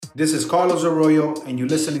This is Carlos Arroyo, and you're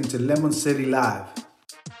listening to Lemon City Live.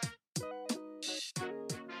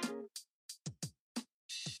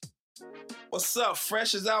 What's up?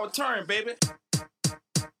 Fresh is our turn, baby.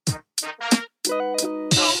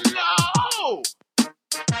 Oh no!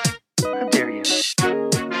 How dare you?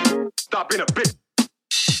 Stop being a bitch.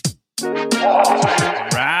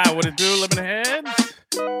 Right, what it do, Lemonheads?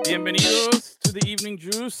 Bienvenidos to the Evening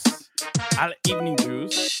Juice. Al Evening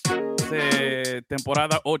Juice.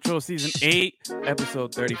 Temporada 8, Season 8,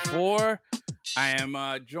 Episode 34. I am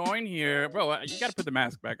joined here. Bro, you got to put the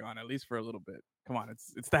mask back on, at least for a little bit. Come on,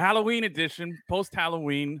 it's the Halloween edition,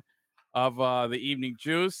 post-Halloween of the Evening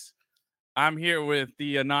Juice. I'm here with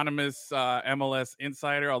the anonymous MLS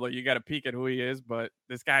insider, although you got to peek at who he is, but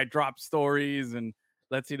this guy drops stories and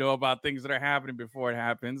lets you know about things that are happening before it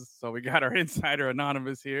happens. So we got our insider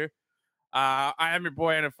anonymous here. I am your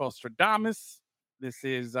boy NFL Stradamus. This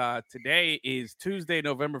is today is Tuesday,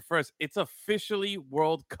 November 1st. It's officially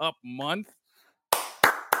World Cup month.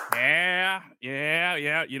 Yeah.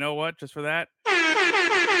 You know what? Just for that,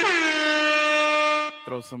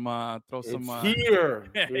 throw some. Here.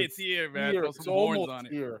 It's here, man. Here. Throw some horns on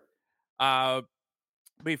it. Here.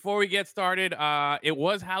 Before we get started, it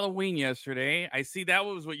was Halloween yesterday. I see that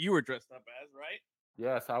was what you were dressed up as, right?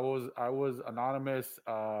 Yes, I was anonymous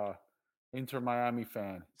Inter Miami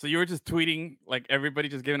fan. So you were just tweeting, like everybody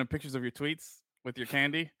just giving them pictures of your tweets with your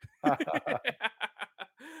candy. I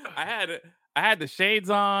had the shades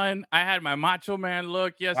on. I had my Macho Man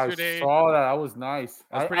look yesterday. I saw that. That was nice.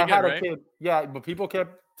 That was pretty good, had right? a kid. Yeah, but people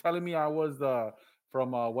kept telling me I was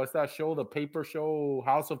from what's that show? The paper show,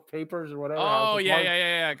 House of Papers or whatever. Oh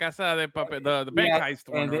yeah. Casa de Papel, the bank heist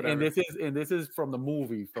one. And this is from the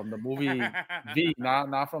movie V,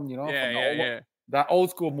 not from that old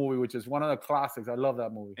school movie, which is one of the classics. I love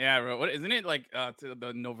that movie. Yeah, bro. What isn't it like to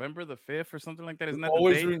the November the 5th or something like that? Isn't that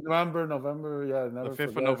always the date? remember November? Yeah, the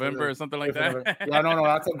 5th of November or something like that. Yeah, no,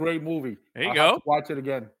 that's a great movie. There you go. Watch it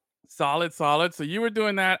again. Solid. So you were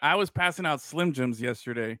doing that. I was passing out Slim Jims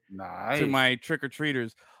yesterday to my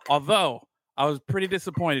trick-or-treaters. Although I was pretty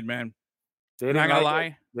disappointed, man. Not gonna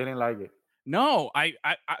lie. They didn't like it. No, I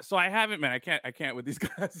haven't, man. I can't with these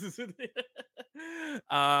glasses.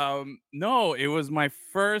 No, it was my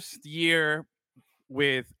first year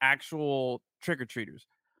with actual trick-or-treaters.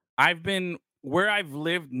 I've been where I've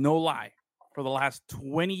lived, no lie, for the last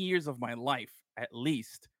 20 years of my life, at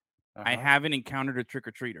least. I haven't encountered a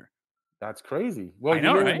trick-or-treater. That's crazy. Well, I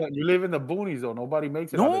know, you live in the boonies, though. Nobody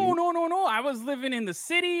makes it. No. I was living in the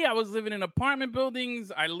city. I was living in apartment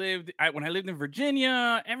buildings. When I lived in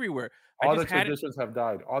Virginia, everywhere. All the traditions have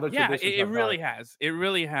died. It really has. It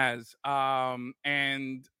really has.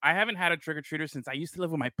 And I haven't had a trick-or-treater since I used to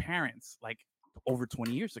live with my parents, like over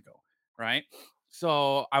 20 years ago, right?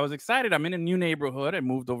 So I was excited. I'm in a new neighborhood. I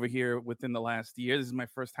moved over here within the last year. This is my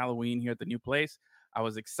first Halloween here at the new place. I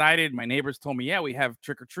was excited. My neighbors told me, yeah, we have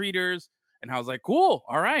trick-or-treaters. And I was like, cool.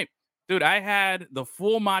 All right. Dude, I had the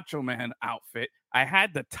full Macho Man outfit. I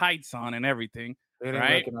had the tights on and everything. They didn't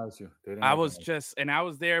recognize you. I was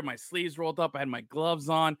there. My sleeves rolled up. I had my gloves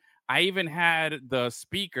on. I even had the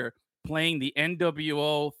speaker playing the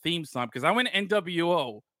NWO theme song because I went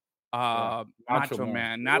NWO. Macho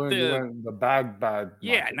Man, not the bad.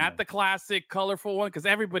 Yeah, not the classic colorful one because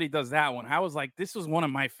everybody does that one. I was like, this was one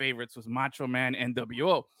of my favorites, was Macho Man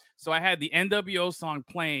NWO. So I had the NWO song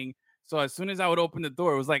playing. So as soon as I would open the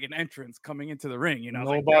door, it was like an entrance coming into the ring. You know,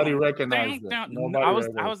 nobody recognized it.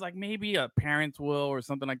 I was like, maybe a parent will or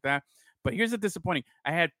something like that. But here's the disappointing: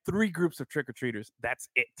 I had 3 groups of trick-or-treaters. That's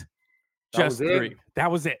it. Just 3.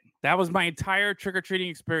 That was it. That was my entire trick-or-treating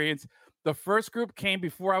experience. The first group came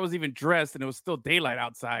before I was even dressed, and it was still daylight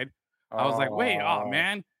outside. I was like, wait, oh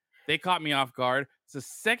man, they caught me off guard. So the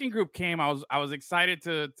second group came. I was excited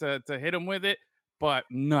to hit them with it, but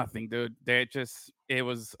nothing, dude. It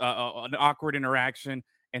was an awkward interaction,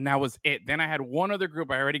 and that was it. Then I had one other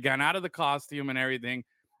group. I already gotten out of the costume and everything,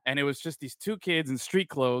 and it was just these 2 kids in street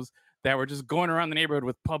clothes that were just going around the neighborhood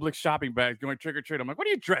with public shopping bags, going trick or treat. I'm like, what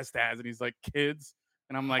are you dressed as? And he's like, kids.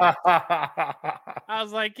 And I'm like, I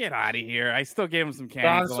was like, get out of here. I still gave him some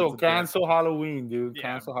candy. Cancel Halloween, dude.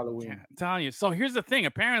 Cancel Halloween. I'm telling you. So here's the thing.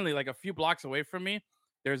 Apparently, like a few blocks away from me,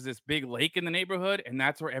 there's this big lake in the neighborhood, and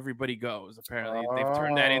that's where everybody goes. Apparently, they've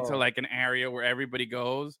turned that into like an area where everybody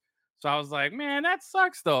goes. So I was like, man, that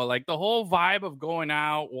sucks though. Like the whole vibe of going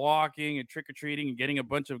out, walking, and trick or treating, and getting a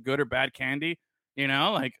bunch of good or bad candy. You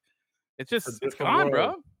know, like it's gone,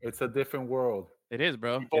 bro. It's a different world. It is,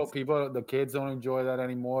 bro. People, the kids don't enjoy that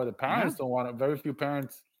anymore. The parents don't want it. Very few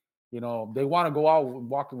parents, they want to go out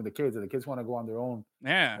walking with the kids, and the kids want to go on their own.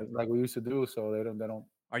 Yeah, like we used to do. So they don't.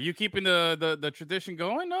 Are you keeping the tradition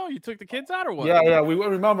going? No, you took the kids out or what? Yeah. We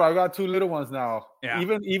remember. I got 2 little ones now. Yeah.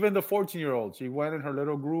 Even the 14-year-old, she went in her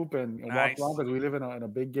little group and Nice. walked around because we live in a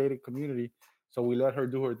big gated community. So we let her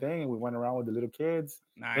do her thing, and we went around with the little kids.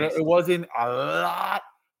 Nice. It wasn't a lot,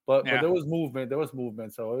 but Yeah. there was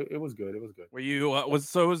movement. So it was good. It was good. Were you it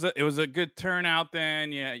was a good turnout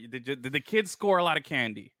then? Yeah. Did the kids score a lot of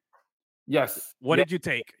candy? Yes. What Yeah. did you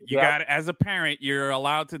take? You Yeah. got as a parent, you're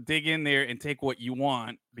allowed to dig in there and take what you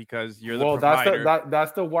want because you're the Well, provider.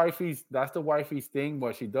 that's the wifey's thing.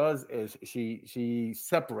 What she does is she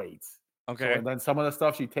separates. Okay. So, and then some of the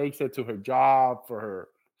stuff she takes it to her job for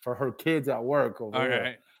her kids at work over there.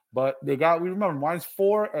 Okay. But we remember mine's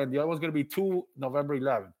 4 and the other one's gonna be 2 November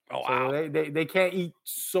 11th. Oh, wow. So they can't eat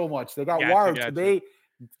so much. They got Gotcha, wired gotcha. today.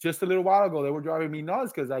 Just a little while ago, they were driving me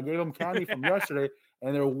nuts because I gave them candy from yesterday,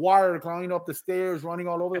 and they're wired, climbing up the stairs, running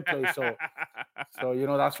all over the place. So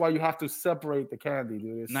that's why you have to separate the candy,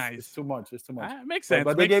 dude. Nice. It's too much. It's too much. Makes sense.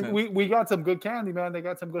 But they makes gave sense. we got some good candy, man. They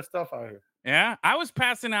got some good stuff out here. Yeah, I was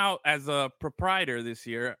passing out as a proprietor this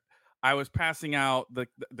year. I was passing out the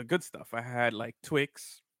good stuff. I had like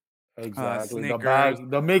Twix, Exactly. The Snickers, bag,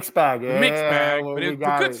 the mixed bag. Yeah, mixed bag, well, but we it's the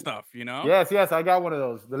got good it. stuff, you know? Yes, I got one of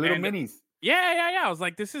those. The little And- minis. Yeah. I was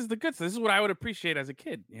like, this is the good stuff. This is what I would appreciate as a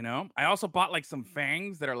kid, you know? I also bought like some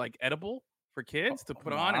fangs that are like edible for kids to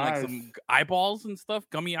put on and like some Nice. eyeballs and stuff,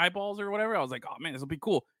 gummy eyeballs or whatever. I was like, oh man, this will be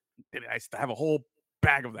cool. And I used to have a whole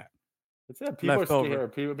bag of that. It's people are Left over.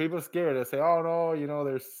 scared. People are scared. They say, "Oh no,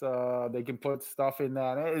 there's they can put stuff in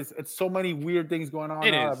that." It's so many weird things going on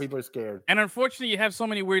It now is. that people are scared. And unfortunately, you have so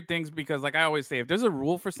many weird things because, like I always say, if there's a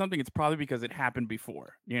rule for something, it's probably because it happened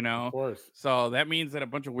before, you know? Of course, So that means that a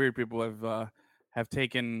bunch of weird people have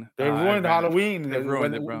taken. they ruined advantage. Halloween. They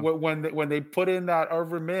ruined it, bro. When they put in that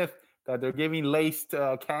urban myth that they're giving laced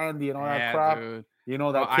candy and all that Yeah, crap, dude. that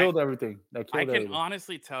Well, killed everything. That I killed can everything.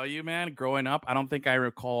 honestly tell you, man, growing up, I don't think I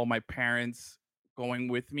recall my parents going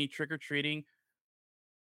with me trick or treating.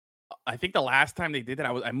 I think the last time they did that,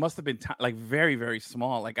 I must have been like very, very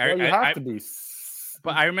small. Like Yeah, you have to be.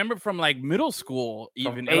 But I remember from like middle school,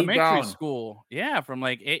 even 8 elementary down. school. Yeah, from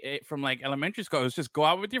like from like elementary school, it was just go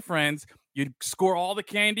out with your friends. You'd score all the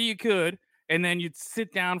candy you could, and then you'd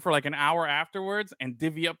sit down for like an hour afterwards and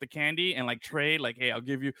divvy up the candy and like trade. Like, hey,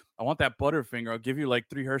 I want that Butterfinger. I'll give you like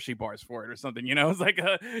 3 Hershey bars for it or something. You know, it's like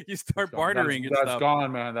you start bartering and That's stuff.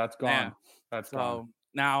 gone, man. That's gone. Yeah. That's So gone.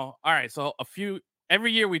 now, all right. So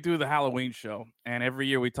every year we do the Halloween show, and every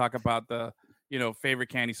year we talk about the favorite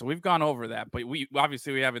candy. So we've gone over that, but we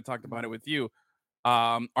haven't talked about it with you.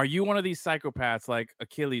 Are you one of these psychopaths like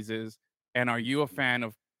Achilles is? And are you a fan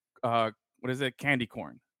of what is it? Candy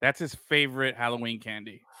corn. That's his favorite Halloween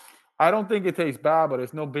candy. I don't think it tastes bad, but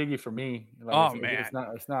it's no biggie for me. Like, Oh, it's man.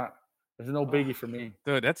 It's not. There's no biggie for me.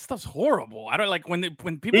 Dude, that stuff's horrible. I don't like when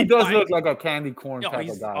people. He does buy- look like a candy corn type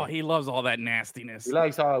of guy. he loves all that nastiness. He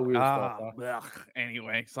likes all that weird stuff. Ah, Huh? ugh.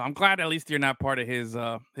 Anyway, so I'm glad at least you're not part of his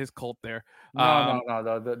cult there. No.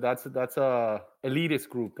 That's a elitist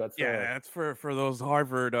group. That's That's for those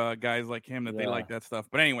Harvard guys like him that they Yeah. like that stuff.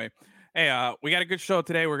 But anyway, hey, we got a good show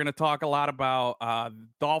today. We're gonna talk a lot about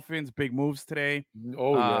Dolphins' big moves today.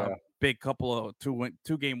 Oh yeah. Big couple of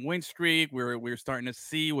two game win streak. We're starting to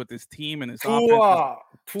see what this team and this offense.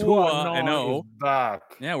 is- Tua and no is back.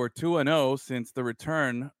 Yeah, we're 2-0 since the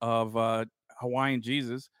return of Hawaiian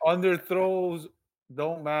Jesus. Underthrows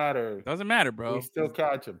don't matter. Doesn't matter, bro. We still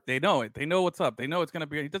catch him. They know it. They know what's up. They know it's gonna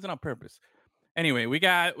be. He does it on purpose. Anyway, we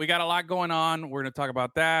got a lot going on. We're gonna talk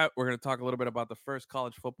about that. We're gonna talk a little bit about the first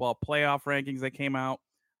college football playoff rankings that came out.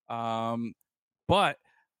 But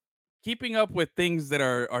keeping up with things that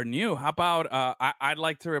are new. How about I'd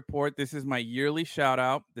like to report. This is my yearly shout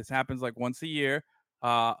out. This happens like once a year.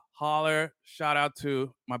 Holler, shout out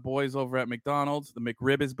to my boys over at McDonald's. The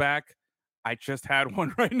McRib is back. I just had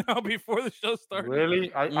one right now before the show started.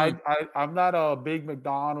 Really? I'm not a big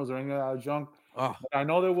McDonald's or any of that junk. Oh, But I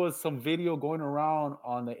know there was some video going around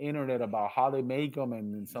on the internet about how they make them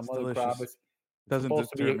and some It's other delicious. crap. It's doesn't supposed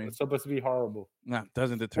to deter be me. it's supposed to be horrible. No,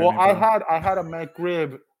 doesn't deter Well, me. I bro. had a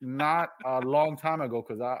McRib not a long time ago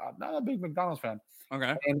because I'm not a big McDonald's fan.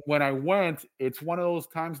 Okay. And when I went, it's one of those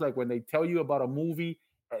times like when they tell you about a movie,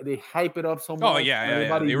 they hype it up so much. Oh, yeah,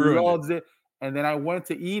 everybody they ruined it. loves it. And then I went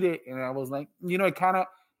to eat it, and I was like, it kind of.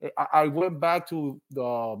 I went back to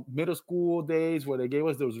the middle school days where they gave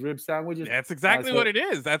us those rib sandwiches. That's exactly what it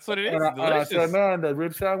is. That's what it is. And I said, Delicious. man, the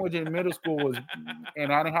rib sandwich in middle school was,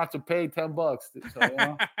 and I didn't have to pay $10.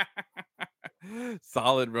 So,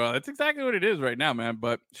 Solid, bro. That's exactly what it is right now, man.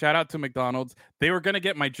 But shout out to McDonald's. They were gonna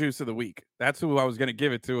get my juice of the week. That's who I was gonna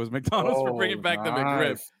give it to. Was McDonald's for bringing back the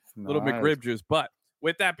McRib, little nice. McRib juice. But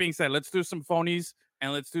with that being said, let's do some phonies.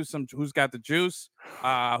 and let's do some who's got the juice.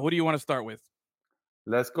 Who do you want to start with?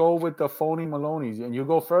 Let's go with the phony Maloney's, and you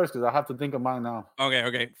go first because I have to think of mine now.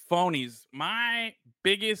 Okay. Phonies. My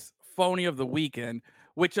biggest phony of the weekend,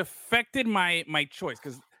 which affected my choice,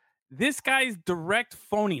 because this guy's direct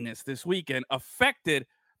phoniness this weekend affected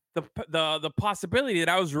the possibility that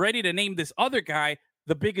I was ready to name this other guy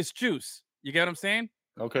the biggest juice. You get what I'm saying?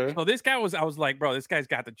 Okay. So this guy I was like, bro, this guy's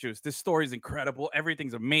got the juice. This story's incredible.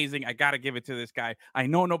 Everything's amazing. I got to give it to this guy. I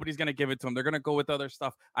know nobody's going to give it to him. They're going to go with other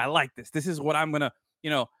stuff. I like this. This is what I'm going to,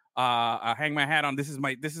 hang my hat on. This is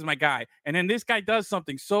my guy. And then this guy does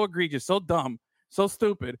something so egregious, so dumb, so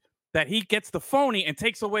stupid that he gets the phony and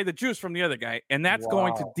takes away the juice from the other guy. And that's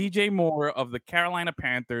going to DJ Moore of the Carolina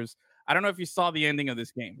Panthers. I don't know if you saw the ending of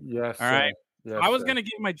this game. Yes. All right. Yes, I was going to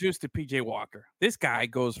give my juice to PJ Walker. This guy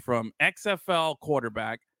goes from XFL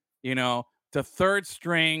quarterback, to third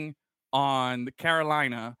string on the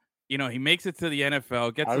Carolina. He makes it to the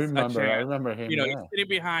NFL, gets I a chance. remember him. He's sitting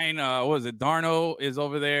behind, Darno is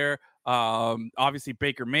over there. Obviously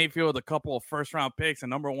Baker Mayfield, a couple of first-round picks,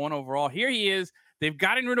 and number 1 overall. Here he is. They've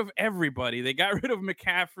gotten rid of everybody. They got rid of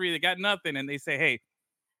McCaffrey. They got nothing, and they say, hey,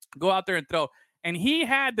 go out there and throw. And he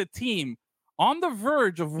had the team on the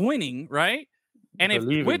verge of winning, right? And if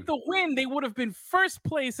with the win, they would have been first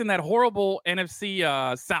place in that horrible NFC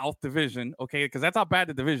South division, okay? Because that's how bad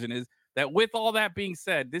the division is. That with all that being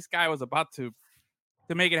said, this guy was about to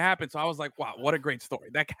make it happen. So I was like, wow, what a great story.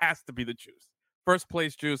 That has to be the juice. First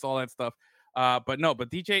place juice, all that stuff. But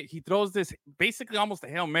DJ, he throws this basically almost a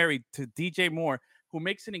Hail Mary to DJ Moore, who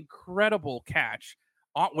makes an incredible catch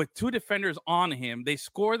with 2 defenders on him. They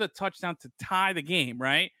score the touchdown to tie the game,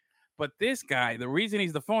 right? But this guy, the reason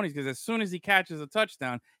he's the phony is because as soon as he catches a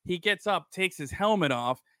touchdown, he gets up, takes his helmet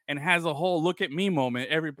off, and has a whole look at me moment.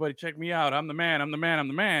 Everybody check me out. I'm the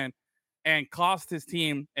man. And cost his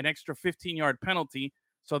team an extra 15-yard penalty.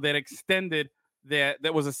 So that extended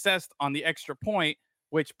that was assessed on the extra point,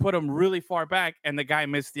 which put him really far back, and the guy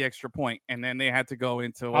missed the extra point, and then they had to go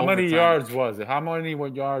into how many yards was it? How many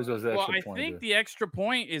yards was the extra point? Well, I think the extra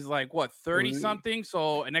point is like, what, 30-something?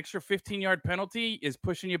 So an extra 15-yard penalty is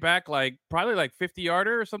pushing you back probably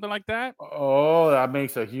 50-yarder or something like that. Oh, that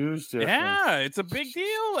makes a huge difference. Yeah, it's a big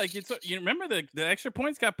deal. You remember the extra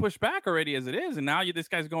points got pushed back already as it is, and now this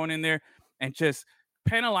guy's going in there and just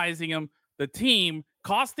penalizing him, the team,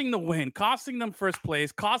 costing the win, costing them first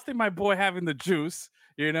place, costing my boy having the juice.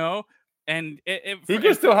 And he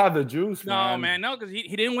can still have the juice. No, man, no, because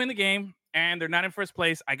he didn't win the game, and they're not in first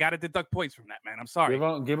place. I got to deduct points from that, man. I'm sorry.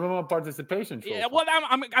 Give him a participation trophy. Yeah, well,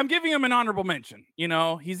 I'm giving him an honorable mention.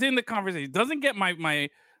 He's in the conversation. He doesn't get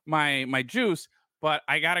my juice, but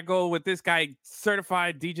I got to go with this guy,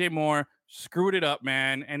 certified DJ Moore. Screwed it up,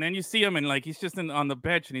 man. And then you see him, and he's just on the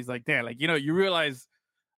bench, and he's like, damn, you realize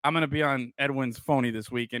I'm gonna be on Edwin's phony this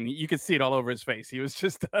week, and you could see it all over his face. He was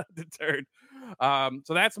just deterred.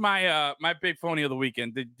 So that's my big phony of the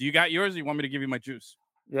weekend. Do you got yours, or you want me to give you my juice?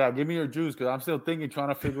 Yeah, give me your juice, because I'm still trying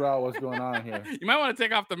to figure out what's going on here. You might want to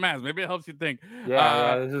take off the mask. Maybe it helps you think.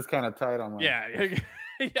 Yeah, this is kind of tight on my. Yeah,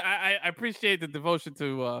 I appreciate the devotion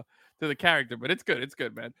to the character, but it's good. It's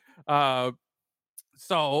good, man.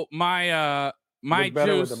 So my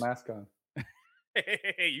juice with the mask on.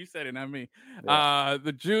 Hey, you said it, not me. Yeah.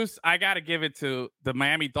 The juice, I got to give it to the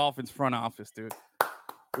Miami Dolphins front office, dude.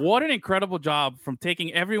 What an incredible job from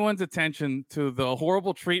taking everyone's attention to the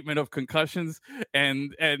horrible treatment of concussions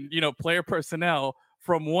and player personnel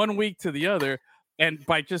from one week to the other. And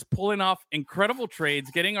by just pulling off incredible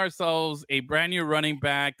trades, getting ourselves a brand new running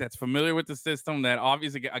back that's familiar with the system, that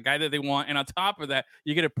obviously a guy that they want. And on top of that,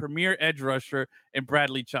 you get a premier edge rusher in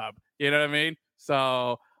Bradley Chubb. You know what I mean?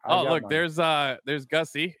 So... Oh, look, there's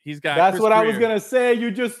Gussie. He's got. That's Chris what Greer. I was gonna say. You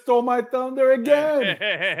just stole my thunder again.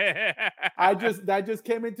 That just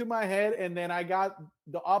came into my head, and then I got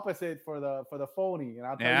the opposite for the phony, and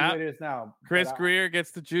I'll tell you what it is now. Chris Greer gets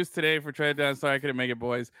the juice today for trade down. Sorry, I couldn't make it,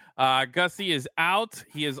 boys. Gussie is out.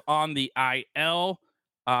 He is on the IL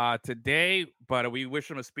today, but we wish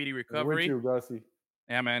him a speedy recovery. With you, Gussie.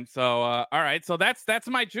 Yeah, man. So, all right. So that's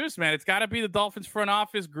my juice, man. It's got to be the Dolphins front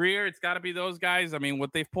office, Greer. It's got to be those guys. I mean,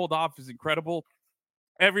 what they've pulled off is incredible.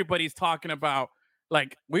 Everybody's talking about,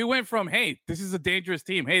 we went from, hey, this is a dangerous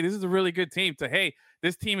team. Hey, this is a really good team, to, hey,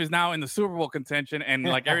 this team is now in the Super Bowl contention. And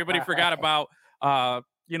everybody forgot about,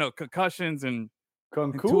 concussions and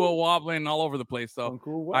Tua wobbling all over the place. So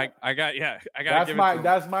I got.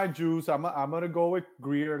 That's my juice. I'm going to go with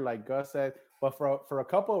Greer, like Gus said, but for a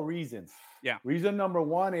couple of reasons. Yeah. Reason number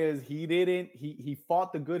one is he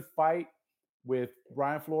fought the good fight with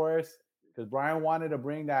Brian Flores, because Brian wanted to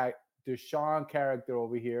bring that Deshaun character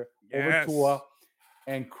over here, over Tua.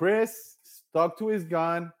 And Chris stuck to his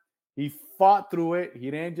gun. He fought through it. He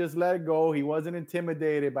didn't just let it go. He wasn't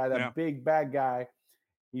intimidated by that big bad guy.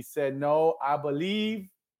 He said, no, I believe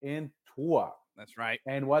in Tua. That's right.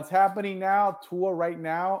 And what's happening now, Tua right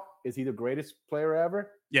now, is he the greatest player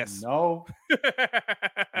ever? Yes. No.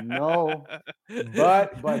 No.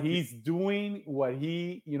 But he's doing what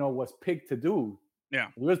he, was picked to do. Yeah.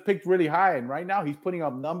 He was picked really high. And right now he's putting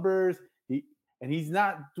up numbers. He's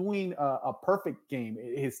not doing a perfect game.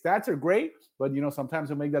 His stats are great, but sometimes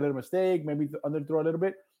he'll make that little mistake, maybe underthrow a little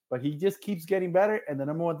bit. But he just keeps getting better. And the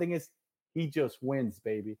number one thing is he just wins,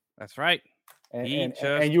 baby. That's right. And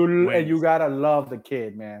you gotta love the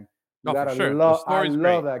kid, man. You gotta love. I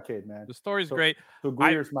love that kid, man. The story's great. So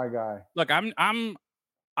Greer's my guy. Look,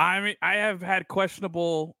 I have had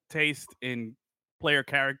questionable taste in player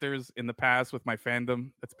characters in the past with my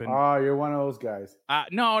fandom. That's been. Oh, you're one of those guys.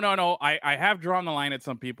 No. I have drawn the line at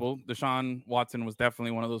some people. Deshaun Watson was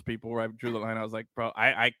definitely one of those people where I drew the line. I was like, bro,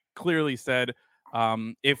 I clearly said,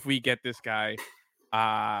 if we get this guy,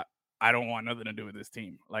 I don't want nothing to do with this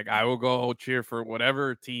team. Like, I will go cheer for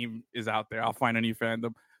whatever team is out there. I'll find a new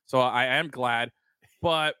fandom. So I am glad,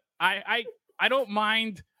 but I don't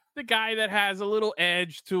mind the guy that has a little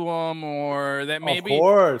edge to him, or that maybe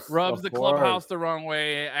rubs the clubhouse the wrong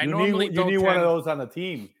way. You need one of those on the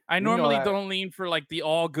team. I normally don't lean for like the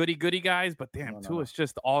all goody guys, but damn, Tua's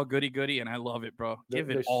just all goody, and I love it, bro. Give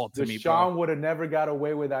it all to me, bro. Deshaun would have never got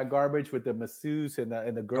away with that garbage with the masseuse and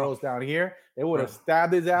the girls down here. They would have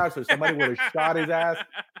stabbed his ass, or somebody would have shot his ass.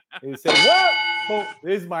 They said, "What? Oh,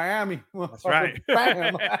 this is Miami." That's right.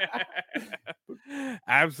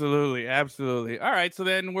 Absolutely. All right, so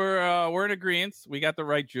then we're in agreement. We got the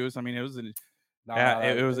right juice. I mean, it was an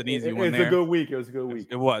easy one. It's a good week. It was a good week.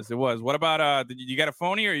 It was. What about did you got a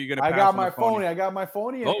phony, or are you gonna? I got my phony. I got my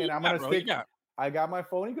phony, and I'm gonna stick. I got my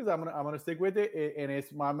phony because I'm gonna stick with it, and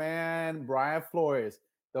it's my man Brian Flores.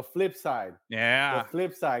 The flip side. Yeah. The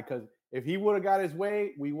flip side, because if he would have got his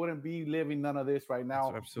way, we wouldn't be living none of this right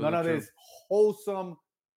now. None of this wholesome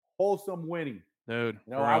winning. Dude,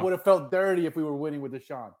 I would have felt dirty if we were winning with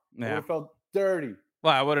Deshaun. I would have felt dirty.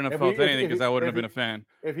 Well, I wouldn't have felt anything because I wouldn't have been a fan.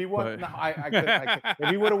 If he won, if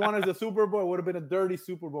he would have won as a Super Bowl, it would have been a dirty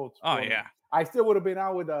Super Bowl. Oh yeah, I still would have been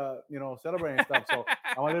out with celebrating stuff. So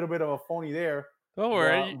I'm a little bit of a phony there. Don't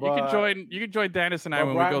worry, you can join Dennis and I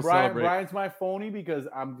when we go celebrate. Brian's my phony because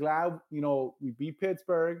I'm glad we beat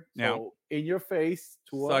Pittsburgh. So in your face,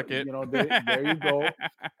 Tua. Suck it. There you go.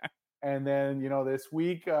 And then this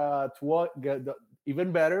week, Tua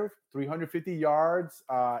even better, 350 yards,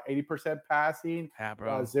 80% passing,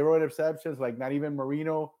 0 interceptions, like not even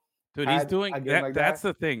Marino. Dude, he's doing that. Like that's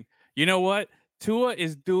the thing. You know what? Tua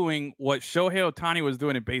is doing what Shohei Ohtani was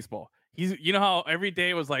doing in baseball. He's, how every day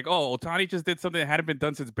it was like, oh, Ohtani just did something that hadn't been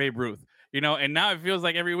done since Babe Ruth, and now it feels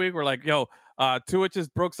like every week we're like, yo, Tua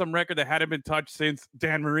just broke some record that hadn't been touched since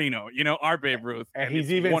Dan Marino, our Babe Ruth. And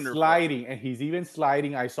he's even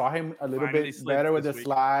sliding. I saw him a little bit better with the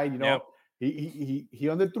slide, He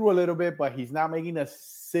underthrew a little bit, but he's not making a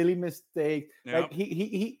silly mistake. Yep. Like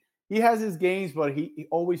he has his games, but he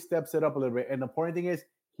always steps it up a little bit. And the important thing is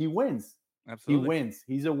he wins. Absolutely. He wins.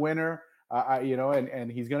 He's a winner.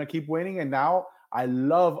 And he's gonna keep winning. And now I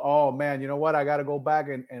love. Oh man, you know what? I got to go back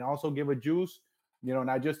and also give a juice.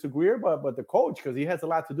 Not just to Greer, but the coach, because he has a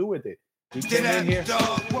lot to do with it. He came in here.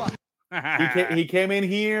 he came in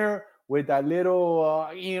here with that little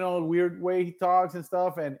weird way he talks and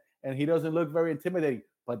stuff, and he doesn't look very intimidating.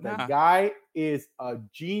 But the guy is a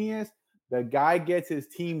genius. The guy gets his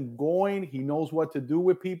team going. He knows what to do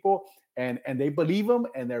with people, and they believe him,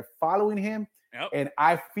 and they're following him. Yep. And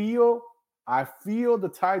I feel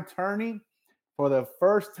the tide turning for the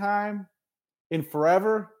first time in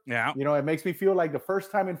forever. Yeah. It makes me feel like the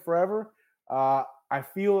first time in forever. I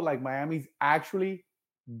feel like Miami's actually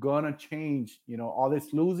gonna change, all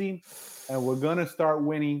this losing, and we're gonna start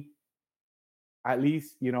winning. At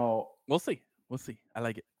least, we'll see. I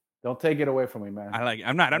like it. Don't take it away from me, man. I like it.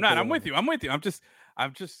 I'm not. I'm with you. I'm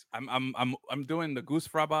doing the Goose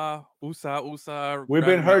Fraba, USA. We've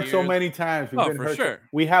been hurt so many times. For sure.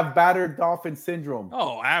 We have battered Dolphin syndrome.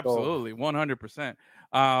 Oh, absolutely. 100%.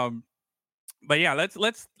 But yeah,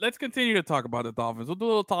 let's continue to talk about the Dolphins. We'll do a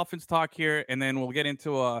little Dolphins talk here, and then we'll get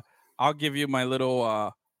into I'll give you my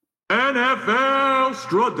little NFL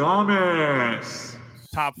Stradamus.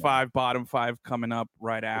 Top 5, bottom 5 coming up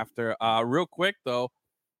right after. Real quick though,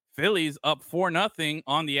 Phillies up 4-0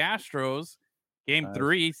 on the Astros. Game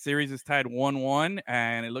 3, series is tied 1-1,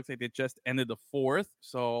 and it looks like they just ended the 4th.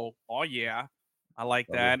 So, I like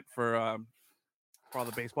that for all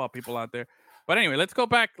the baseball people out there. But anyway, let's go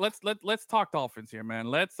back. Let's talk Dolphins here, man.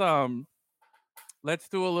 Let's let's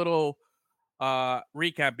do a little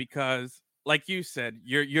recap because, like you said,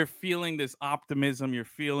 you're feeling this optimism, you're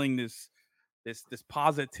feeling this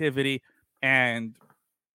positivity, and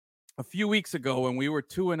a few weeks ago when we were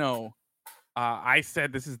 2-0, I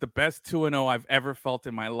said this is the best 2-0 I've ever felt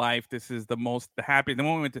in my life. This is the happy. Then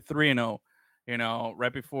when we went to 3-0,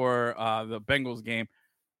 right before the Bengals game,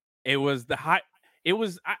 it was the high. It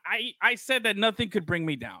was I said that nothing could bring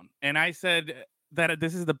me down, and I said that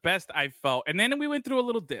this is the best I've felt. And then we went through a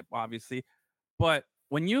little dip, obviously, but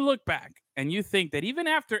when you look back and you think that even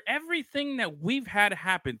after everything that we've had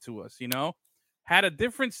happen to us, had a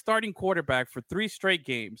different starting quarterback for 3 straight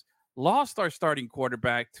games, lost our starting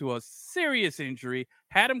quarterback to a serious injury,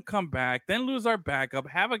 had him come back, then lose our backup,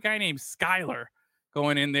 have a guy named Skyler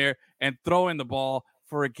going in there and throwing the ball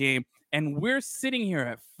for a game. And we're sitting here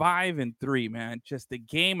at 5-3, man, just a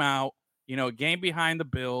game out, game behind the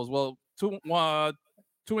Bills. Well, two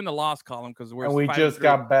in the loss column because we just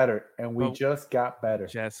got better.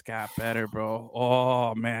 Just got better, bro.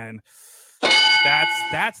 Oh, man.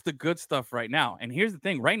 That's the good stuff right now. And here's the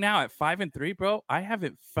thing. Right now at 5-3, bro, I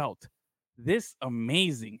haven't felt this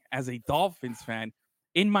amazing as a Dolphins fan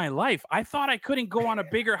in my life. I thought I couldn't go on a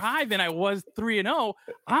bigger high than I was 3-0.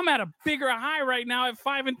 I'm at a bigger high right now at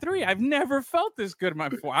 5-3. I've never felt this good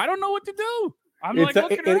before. I don't know what to do.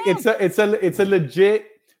 It's a legit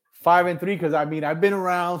 5-3 because I've been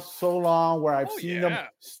around so long where I've seen them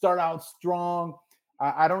start out strong.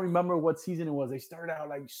 I don't remember what season it was. They started out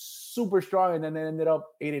like super strong and then they ended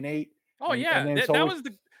up 8-8. Oh, yeah. That was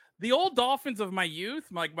the old Dolphins of my youth,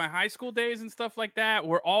 like my high school days and stuff like that,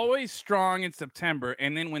 were always strong in September.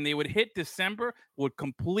 And then when they would hit December, would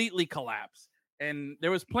completely collapse. And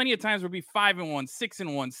there was plenty of times where we'd be 5-1,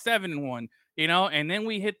 6-1, 7-1, and then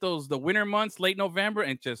we hit the winter months, late November,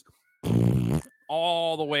 and just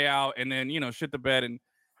all the way out. And then, shit the bed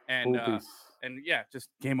and just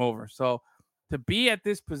game over. So to be at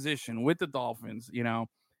this position with the Dolphins, and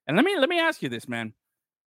let me ask you this, man.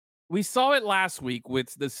 We saw it last week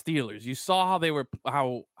with the Steelers. You saw how they were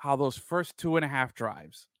how those first 2.5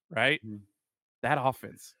 drives, right? That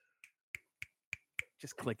offense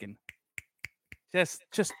just clicking, just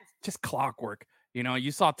clockwork.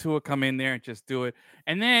 You saw Tua come in there and just do it,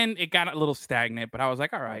 and then it got a little stagnant. But I was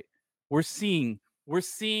like, all right, we're seeing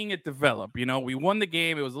it develop. We won the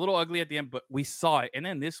game. It was a little ugly at the end, but we saw it. And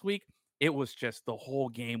then this week, it was just the whole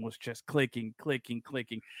game was just clicking.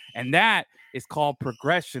 And that is called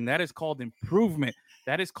progression. That is called improvement.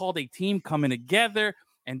 That is called a team coming together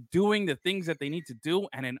and doing the things that they need to do.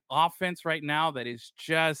 And an offense right now that is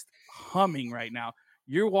just humming right now.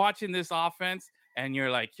 You're watching this offense and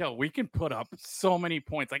you're like, yo, we can put up so many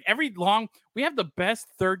points. Like we have the best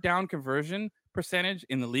third down conversion percentage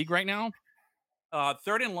in the league right now.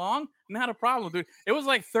 Third and long, not a problem, dude. It was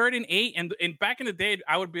like 3rd and 8, and back in the day,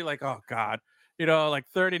 I would be like, oh god, like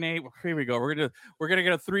 3rd and 8. Here we go. We're gonna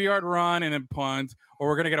get a 3-yard run and then punt, or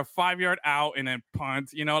we're gonna get a 5-yard out and then punt.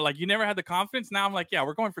 Like you never had the confidence. Now I'm like, yeah,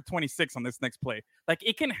 we're going for 26 on this next play. Like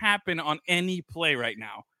it can happen on any play right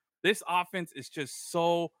now. This offense is just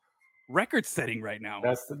so record-setting right now.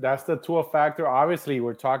 That's the Tua factor. Obviously,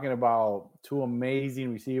 we're talking about 2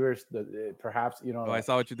 amazing receivers. Perhaps I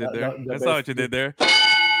saw what you did there. I saw what you did there.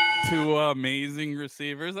 2 amazing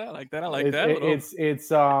receivers. I like that.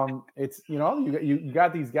 It's you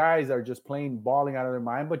got these guys that are just balling out of their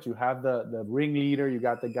mind, but you have the ringleader. You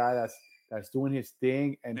got the guy that's doing his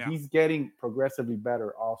thing, and he's getting progressively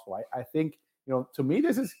better. Also, I think to me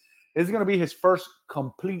this is going to be his first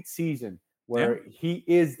complete season where he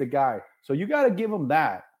is the guy. So you got to give him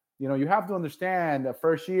that. You have to understand the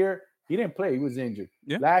first year, he didn't play. He was injured.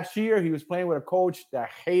 Yeah. Last year, he was playing with a coach that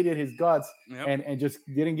hated his guts and just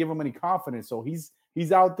didn't give him any confidence. So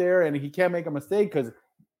he's out there and he can't make a mistake because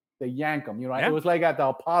they yank him. It was like at the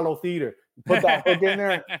Apollo Theater. You put that hook in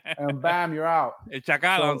there and bam, you're out. El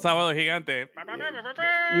Chacal on Sábado Gigante.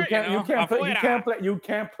 You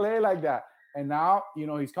can't play like that. And now,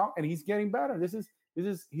 he's getting better.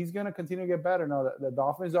 He's going to continue to get better. Now, the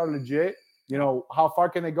Dolphins are legit. How far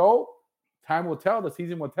can they go? Time will tell. The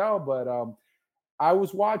season will tell. But I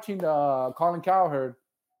was watching Colin Cowherd,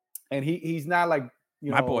 and he's not like,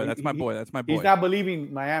 my boy. That's my boy. He's not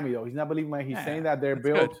believing Miami, though. He's not believing Miami. He's saying that they're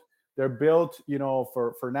built,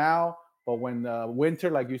 for now. But when winter,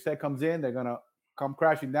 like you said, comes in, they're going to come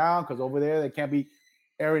crashing down because over there they can't be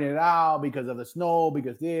airing it out because of the snow,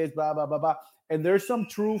 because this, blah, blah, blah, blah. And there's some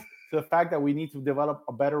truth to the fact that we need to develop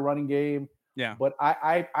a better running game. Yeah. But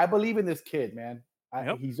I believe in this kid, man.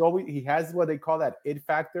 He has what they call that it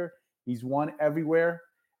factor. He's won everywhere.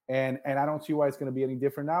 And I don't see why it's going to be any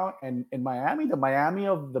different now. And in Miami, the Miami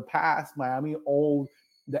of the past, Miami old,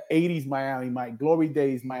 the 80s Miami, my glory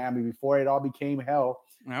days Miami, before it all became hell.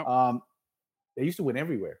 Yep. They used to win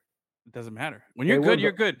everywhere. It doesn't matter. When you're good,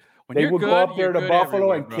 you're good. When they you're would good, go up there you're to good Buffalo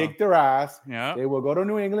everywhere, and bro. kick their ass. Yeah. They will go to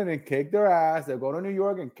New England and kick their ass. They'll go to New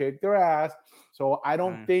York and kick their ass. So I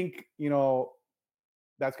don't think,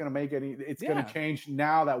 that's going to make any. It's going to change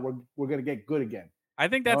now that we're going to get good again. I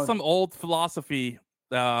think that's some old philosophy,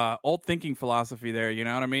 old thinking philosophy there. You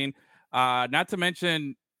know what I mean? Not to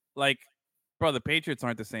mention, like, bro, the Patriots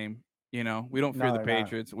aren't the same. We don't fear the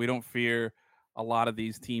Patriots. We don't fear a lot of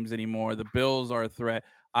these teams anymore. The Bills are a threat.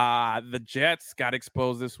 The Jets got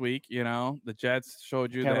exposed this week. The Jets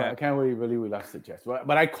showed you that. I can't believe we lost the Jets,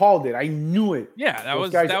 but I called it. I knew it. Yeah,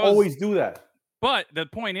 Those guys always do that. But the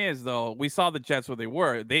point is, though, we saw the Jets where they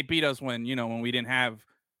were. They beat us when we didn't have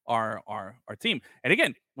our team. And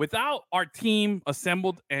again, without our team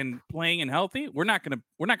assembled and playing and healthy, we're not gonna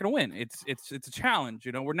win. It's a challenge.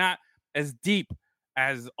 We're not as deep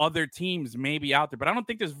as other teams maybe out there. But I don't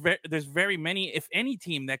think there's very many, if any,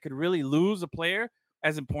 team that could really lose a player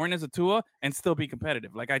as important as a Tua and still be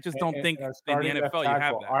competitive. Like, I just don't think in the NFL you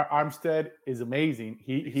have that. Armstead is amazing.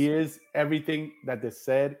 He is everything that they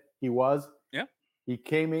said he was. Yeah. He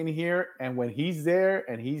came in here, and when he's there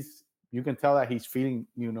and you can tell that he's feeling,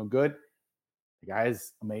 good. The guy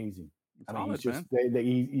is amazing. He's just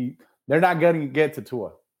they're not going to get to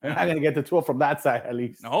Tua. They're not going to get to Tua from that side, at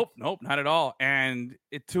least. Nope, not at all. And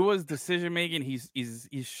Tua's decision making, he's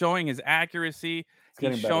showing his accuracy.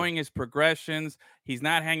 He's showing his progressions. He's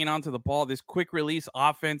not hanging on to the ball. This quick release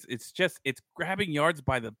offense, it's grabbing yards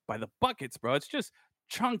by the buckets, bro. It's just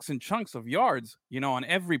chunks and chunks of yards, on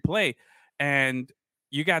every play. And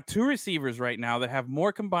you got two receivers right now that have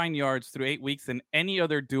more combined yards through 8 weeks than any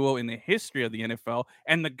other duo in the history of the NFL.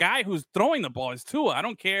 And the guy who's throwing the ball is Tua. I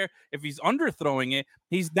don't care if he's underthrowing it.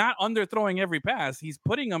 He's not underthrowing every pass. He's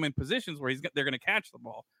putting them in positions where they're going to catch the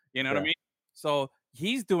ball. You know what I mean? So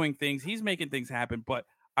he's doing things. He's making things happen. But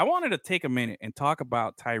I wanted to take a minute and talk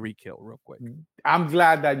about Tyreek Hill real quick. I'm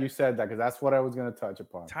glad that you said that, because that's what I was going to touch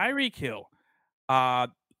upon. Tyreek Hill.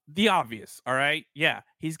 The obvious, all right? Yeah,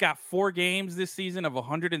 he's got 4 games this season of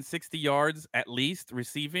 160 yards at least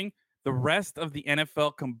receiving. The rest of the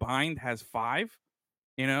NFL combined has 5,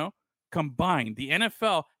 combined. The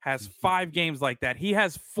NFL has 5 games like that. He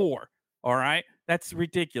has 4, all right? That's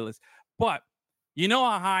ridiculous. But you know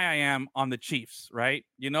how high I am on the Chiefs, right?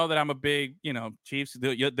 You know that I'm a big, Chiefs.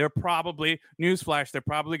 They're probably, newsflash, they're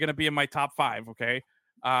probably going to be in my top 5, okay?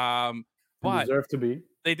 But deserve to be.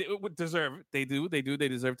 They deserve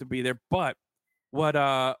to be there. But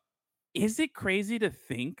what is it crazy to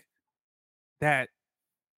think that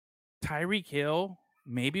Tyreek Hill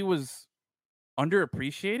maybe was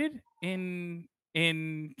underappreciated in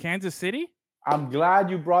Kansas City? I'm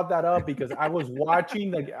glad you brought that up, because I was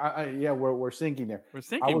watching we're syncing there. We're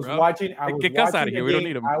syncing, I was bro. watching. Get Gus out of here. We don't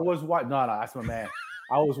need him. No, that's my man.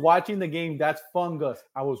 I was watching the game. That's Fungus.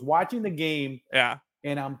 I was watching the game. Yeah.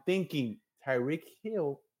 And I'm thinking, Tyreek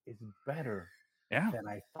Hill is better than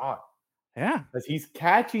I thought. Yeah. Because he's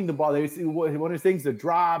catching the ball. One of the things, the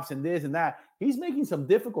drops and this and that. He's making some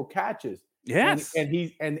difficult catches. Yes. And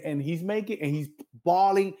he's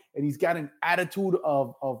balling, and he's got an attitude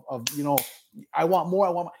of I want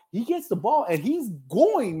more. He gets the ball and he's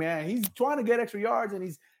going, man. He's trying to get extra yards,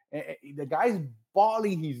 and the guy's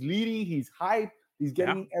balling, he's leading, he's hyped, he's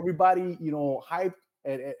getting everybody, hyped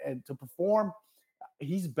and to perform.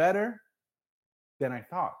 He's better than I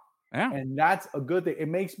thought. Yeah. And that's a good thing. It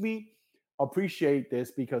makes me appreciate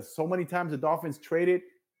this, because so many times the Dolphins traded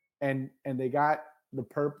and they got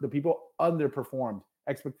the people underperformed.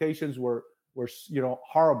 Expectations were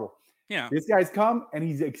horrible. Yeah. This guy's come and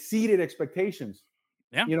he's exceeded expectations.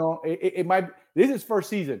 Yeah. It might, this is first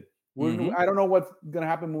season. I don't know what's going to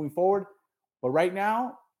happen moving forward, but right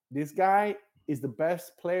now, this guy is the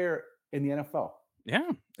best player in the NFL.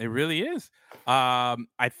 Yeah, it really is.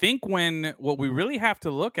 I think what we really have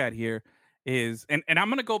to look at here is, and I'm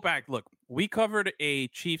going to go back. Look, we covered a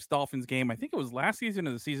Chiefs-Dolphins game. I think it was last season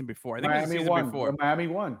or the season before. I think it was the season before. Miami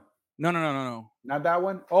won. No. Not that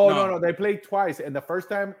one? Oh, no. They played twice. And the first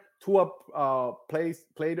time Tua played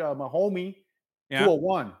Mahomes, Tua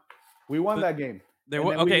won. We won that game. There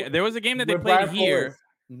was a game that they played here.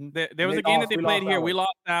 There was a game that they played here. We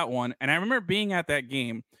lost that one. And I remember being at that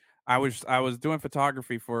game. I was doing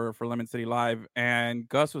photography for Lemon City Live, and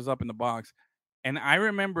Gus was up in the box. And I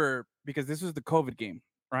remember, because this was the COVID game,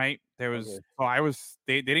 right? There was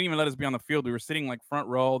they didn't even let us be on the field. We were sitting like front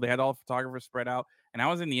row. They had all the photographers spread out, and I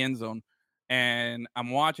was in the end zone. And I'm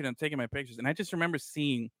watching, I'm taking my pictures, and I just remember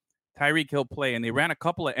seeing Tyreek Hill play, and they ran a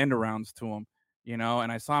couple of end arounds to him,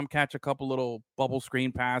 and I saw him catch a couple little bubble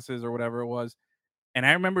screen passes or whatever it was. And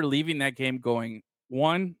I remember leaving that game going,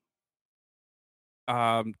 one,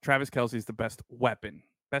 Travis Kelce is the best weapon,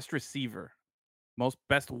 best receiver,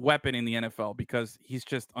 best weapon in the NFL because he's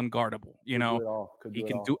just unguardable. You know, he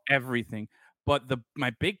can do everything. But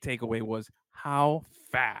my big takeaway was how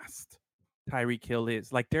fast Tyreek Hill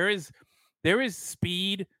is. Like there is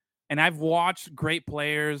speed, and I've watched great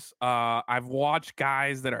players. I've watched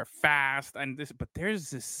guys that are fast, but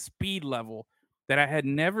there's this speed level that I had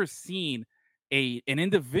never seen an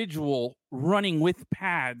individual running with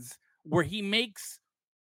pads where he makes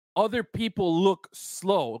other people look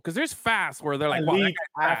slow, because there's fast where they're like elite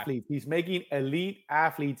athletes. He's making elite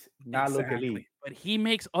athletes not look elite, but he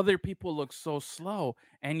makes other people look so slow,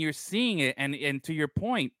 and you're seeing it. And to your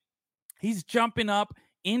point, he's jumping up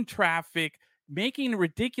in traffic, making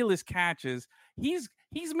ridiculous catches. He's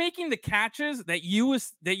making the catches that you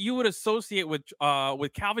would associate with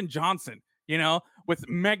Calvin Johnson, you know, with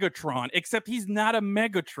Megatron, except he's not a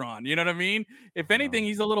Megatron. You know what I mean? If anything,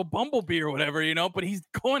 he's a little bumblebee or whatever, you know, but he's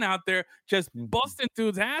going out there just busting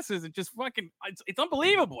dudes' asses and just fucking, it's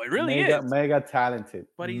unbelievable. It really is. Mega talented.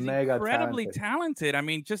 But he's incredibly talented. I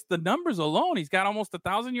mean, just the numbers alone, he's got almost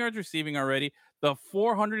 1,000 yards receiving already, the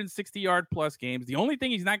 460-yard plus games. The only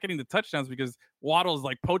thing he's not getting the touchdowns because Waddle's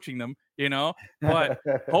like poaching them, you know, but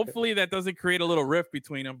hopefully that doesn't create a little rift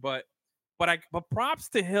between them. But props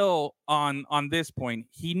to Hill on this point.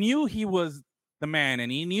 He knew he was the man,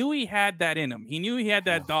 and he knew he had that in him. He knew he had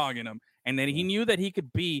that dog in him, and then he knew that he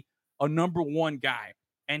could be a number one guy.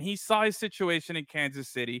 And he saw his situation in Kansas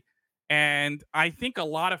City. And I think a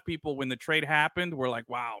lot of people, when the trade happened, were like,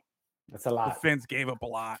 wow, that's a lot. The Fins gave up a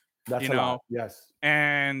lot. That's a lot. Yes.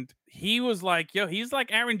 And he was like, yo, he's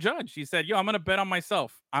like Aaron Judge. He said, yo, I'm going to bet on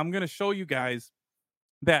myself. I'm going to show you guys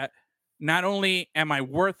that not only am I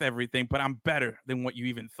worth everything, but I'm better than what you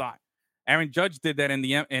even thought. Aaron Judge did that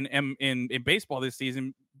in baseball this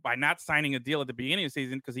season by not signing a deal at the beginning of the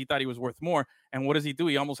season because he thought he was worth more. And what does he do?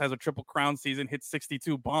 He almost has a triple crown season, hits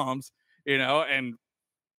 62 bombs, you know, and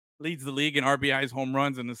leads the league in RBIs, home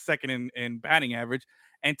runs, and the second in batting average.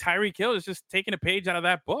 And Tyreek Hill is just taking a page out of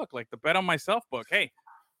that book, like the Bet on Myself book. Hey,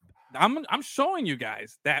 I'm showing you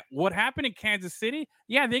guys that what happened in Kansas City,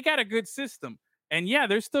 yeah, they got a good system. And yeah,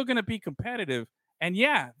 they're still going to be competitive. And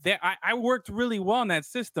yeah, I worked really well in that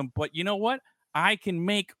system. But you know what? I can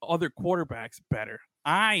make other quarterbacks better.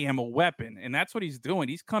 I am a weapon. And that's what he's doing.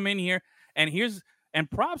 He's come in here. And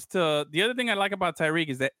props to the other thing I like about Tyreek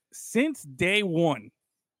is that since day one,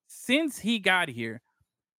 since he got here,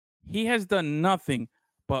 he has done nothing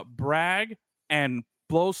but brag and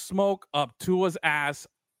blow smoke up Tua's ass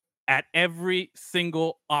at every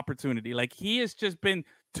single opportunity. Like he has just been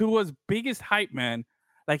Tua's biggest hype man.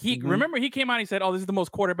 Like remember he came out and he said, "Oh, this is the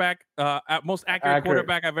most accurate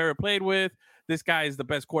quarterback I've ever played with. This guy is the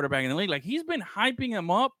best quarterback in the league." Like he's been hyping him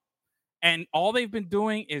up, and all they've been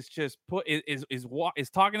doing is just is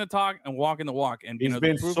talking the talk and walking the walk. And he's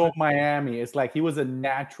been so Miami. It's like he was a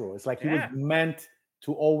natural. It's like he was meant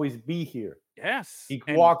to always be here. Yes, he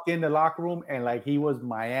walked in the locker room and like he was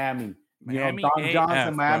Miami. Miami, Don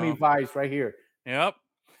Johnson, Miami Vice, right here. Yep,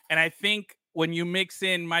 and I think when you mix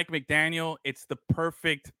in Mike McDaniel, it's the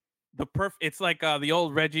perfect. It's like the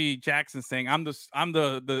old Reggie Jackson saying, "I'm the straw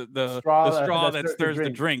that stirs the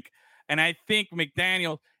drink." And I think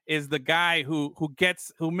McDaniel is the guy who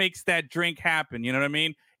makes that drink happen. You know what I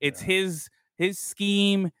mean? It's his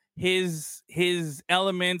scheme, his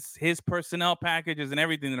elements, his personnel packages, and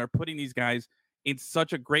everything that are putting these guys in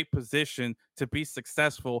such a great position to be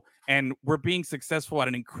successful. And we're being successful at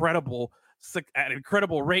an incredible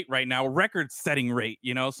rate right now, record-setting rate,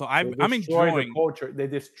 you know. So I'm enjoying the culture. They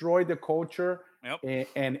destroyed the culture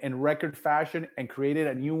in record fashion and created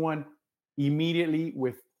a new one immediately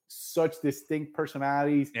with such distinct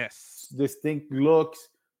personalities, distinct looks,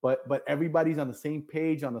 but everybody's on the same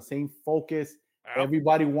page, on the same focus.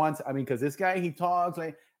 Everybody wants, because this guy, he talks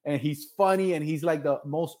like, and he's funny and he's like the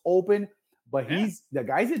most open, but the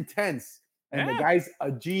guy's intense and the guy's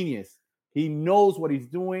a genius. He knows what he's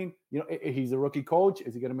doing. You know, he's a rookie coach.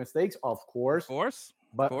 Is he going to make mistakes? Of course.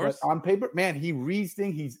 But on paper, man, he reads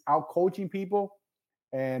things. He's out coaching people,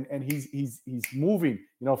 and he's moving.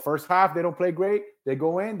 You know, first half they don't play great. They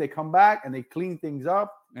go in, they come back, and they clean things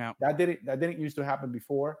up. Yeah. That didn't used to happen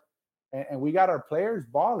before. And we got our players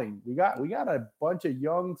balling. We got a bunch of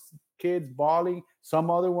young kids balling.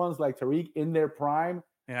 Some other ones like Tyreek in their prime.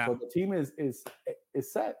 Yeah. So the team is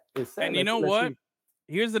set. It's set. And you know what?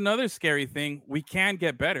 Here's another scary thing. We can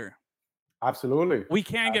get better. Absolutely. We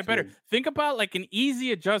can get better. Think about like an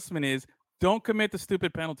easy adjustment is don't commit the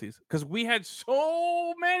stupid penalties, because we had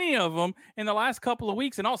so many of them in the last couple of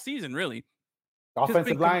weeks and all season, really.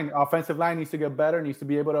 Offensive line needs to get better. Needs to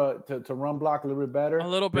be able to run block a little bit better. A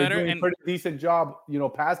little They're better, doing a and pretty decent job,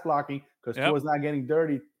 pass blocking because Yep. Tua's not getting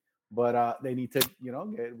dirty. But they need to,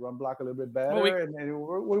 get run block a little bit better,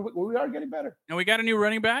 and we are getting better. And we got a new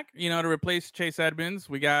running back, to replace Chase Edmonds.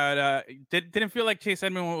 We got didn't feel like Chase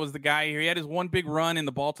Edmonds was the guy here. He had his one big run in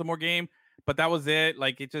the Baltimore game, but that was it.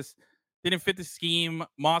 Like, it just didn't fit the scheme.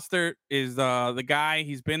 Mostert is the guy.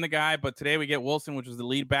 He's been the guy, but today we get Wilson, which was the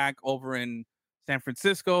lead back over in San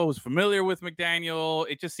Francisco, who's familiar with McDaniel.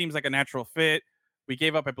 It just seems like a natural fit. We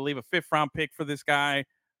gave up, I believe, a 5th-round pick for this guy.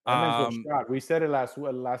 Shot. We said it last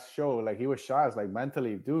show. Like, he was shot. It's like,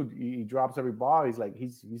 mentally, dude, he drops every ball. He's like,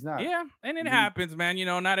 he's not. Yeah, and it happens, man.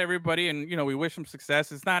 Not everybody, and we wish him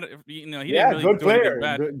success. It's not, he didn't really good do player,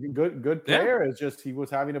 bad. good player. It's just he was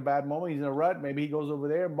having a bad moment. He's in a rut. Maybe he goes over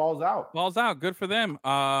there and balls out. Good for them.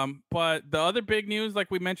 But the other big news, like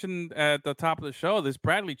we mentioned at the top of the show, this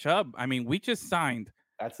Bradley Chubb. I mean, we just signed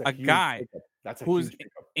a guy who's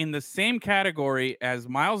in the same category as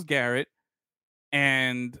Myles Garrett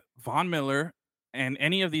and Von Miller and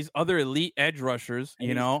any of these other elite edge rushers, and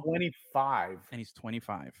he's 25. And he's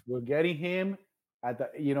 25. We're getting him at the,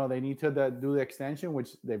 they need to do the extension, which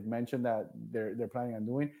they've mentioned that they're planning on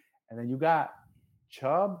doing. And then you got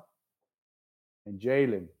Chubb and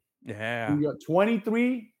Jalen. Yeah. You got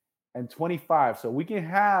 23 and 25. So we can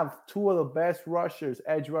have two of the best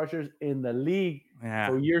edge rushers in the league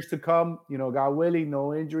for years to come. God willing,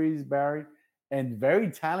 no injuries, Barry, and very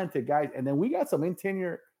talented guys. And then we got some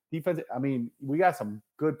interior defense. I mean, we got some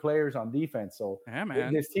good players on defense. So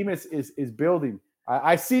man, this team is building.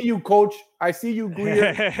 I see you, Coach. I see you,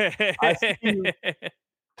 Greer. I see you.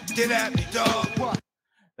 Get at me, dog.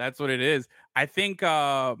 That's what it is. I think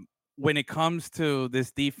when it comes to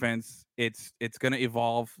this defense, it's going to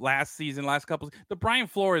evolve. Last couple, the Brian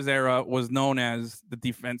Flores era was known as the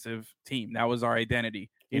defensive team. That was our identity.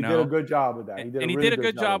 He did a good job with that. He did a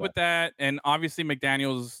good job with that. And obviously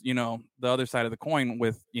McDaniel's, the other side of the coin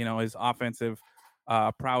with, his offensive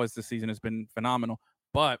prowess this season has been phenomenal.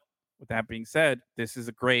 But with that being said, this is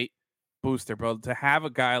a great booster, bro. To have a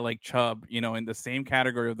guy like Chubb, in the same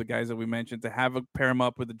category of the guys that we mentioned, to pair him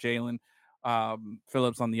up with the Jalen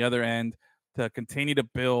Phillips on the other end, to continue to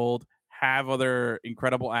build, have other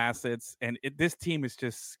incredible assets. And this team is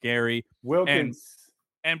just scary. Wilkins.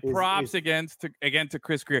 And props again to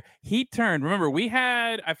Chris Grier. He turned. Remember, we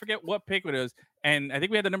had, I forget what pick it was, and I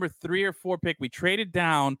think we had the number 3 or 4 pick. We traded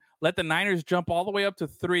down, let the Niners jump all the way up to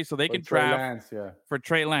 3 so they can draft for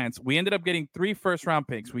Trey Lance. We ended up getting 3 first-round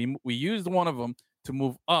picks. We used one of them to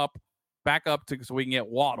move back up so we can get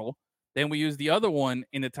Waddle. Then we used the other one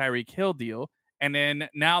in the Tyreek Hill deal. And then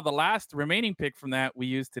now the last remaining pick from that we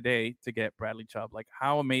used today to get Bradley Chubb. Like,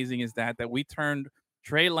 how amazing is that we turned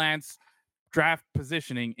Trey Lance draft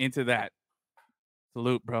positioning into that?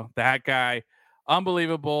 Salute, bro. That guy,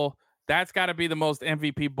 unbelievable. That's got to be the most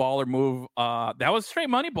MVP baller move. That was straight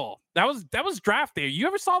money ball. That was draft day. You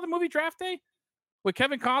ever saw the movie Draft Day with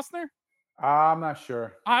Kevin Costner? I'm not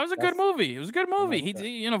sure. It was a good movie. It was a good movie. He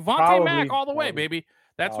Vontae Mack all the way, baby.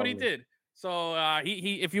 That's what he did. So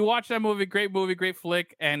he if you watch that movie, great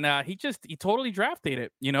flick, and he totally drafted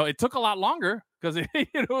it. It took a lot longer because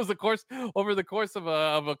it was over the course of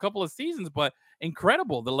a couple of seasons, but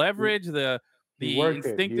incredible. The leverage, the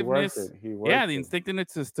instinctiveness, the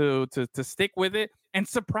instinctiveness is to stick with it and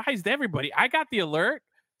surprised everybody. I got the alert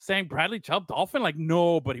saying Bradley Chubb Dolphin, like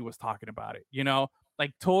nobody was talking about it.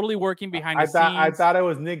 Like totally working behind the scenes. I thought it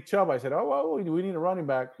was Nick Chubb. I said, "Oh, well, we need a running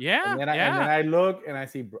back." Yeah, and then I look and I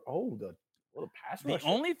see, the pass rusher. The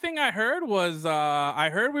only thing I heard was I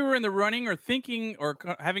heard we were in the running or thinking or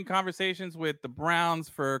having conversations with the Browns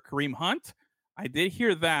for Kareem Hunt. I did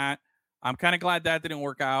hear that. I'm kind of glad that didn't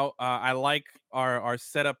work out. I like our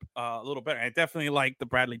setup a little better. I definitely like the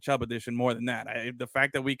Bradley Chubb edition more than that. The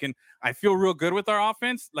fact that I feel real good with our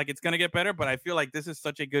offense. Like, it's going to get better, but I feel like this is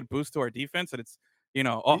such a good boost to our defense that it's,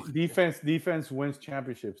 defense wins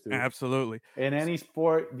championships, dude. Absolutely. In any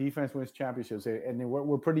sport, defense wins championships, and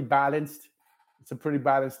we're pretty balanced. It's a pretty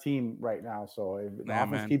balanced team right now. So if the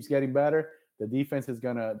offense keeps getting better, the defense is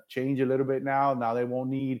gonna change a little bit now. Now they won't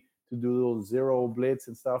need to do those zero blitz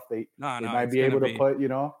and stuff. They might be able to put,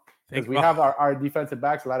 because we have our defensive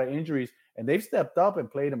backs, a lot of injuries, and they've stepped up and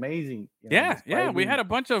played amazing. We had a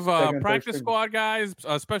bunch of practice squad guys,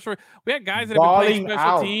 especially we had guys that have been playing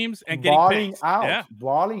special teams and getting picked.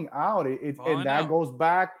 Balling out. And that goes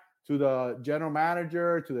back to the general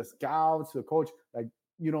manager, to the scouts, to the coach. Like,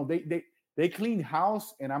 they cleaned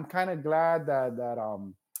house, and I'm kind of glad that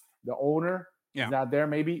the owner is not there.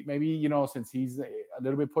 Maybe since he's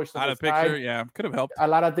little bit pushed Out to of the side. picture, yeah, could have helped. A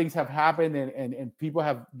lot of things have happened, and people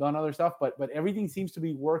have done other stuff, but everything seems to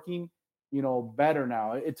be working, better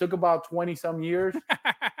now. It took about 20 some years.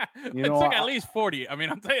 It took at least 40. I mean,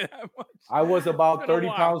 I'll tell you that much. I was about It's been a 30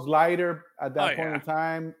 while. pounds lighter at that Oh, point yeah. in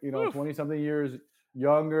time, Oof. 20 something years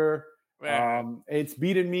younger. Yeah. It's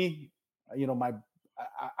beaten me.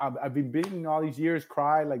 I've been beating all these years,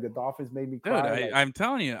 cry like the Dolphins made me Dude, cry. I'm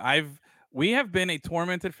telling you, we have been a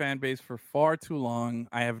tormented fan base for far too long.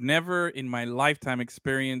 I have never in my lifetime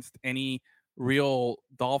experienced any real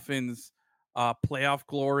Dolphins playoff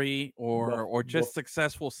glory or just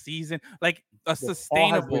successful season, like a The fall has been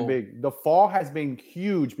sustainable. big. The fall has been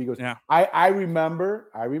huge because Yeah. I remember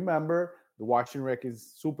the Washington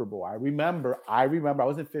Redskins Super Bowl. I remember I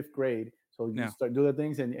was in 5th grade. So you Yeah. start doing the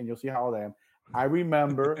things and you'll see how old I am. I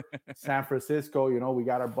remember San Francisco, we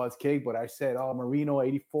got our butts kicked, but I said, oh, Marino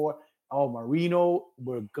 84. Oh, Marino,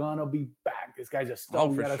 we're gonna be back. This guy's a star.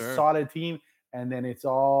 We for got sure. a solid team. And then it's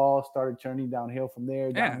all started turning downhill from there.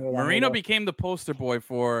 Yeah, downhill, Marino downhill. became the poster boy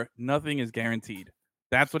for nothing is guaranteed.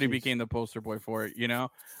 That's what he Jeez. became the poster boy for,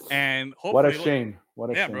 And hopefully, What a shame. What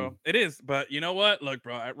a yeah, shame. bro, it is. But you know what? Look,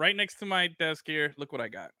 bro, right next to my desk here, look what I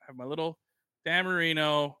got. I have my little Dan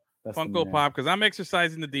Marino That's the Funko man. Pop because I'm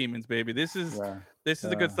exercising the demons, baby. This is Yeah.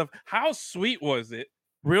 the good stuff. How sweet was it?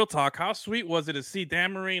 Real talk. How sweet was it to see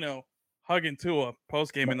Dan Marino hugging Tua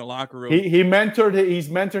post game in the locker room? He's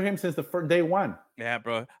mentored him since the first day one. Yeah,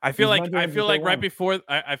 bro. I feel like right one. before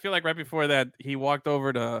that he walked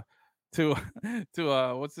over to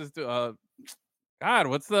what's his God,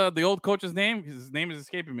 what's the old coach's name? His name is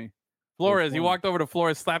escaping me. Flores. He one? walked over to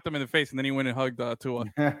Flores, slapped him in the face, and then he went and hugged Tua.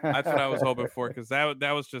 That's what I was hoping for because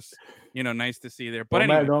that was just nice to see there. But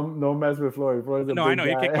anyway, don't mess with Floyd. Floyd's a no, I big know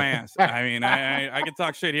he guy. kicked my ass. I mean, I can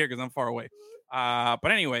talk shit here because I'm far away.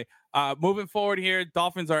 But anyway, moving forward here,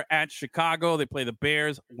 Dolphins are at Chicago. They play the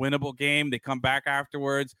Bears, winnable game. They come back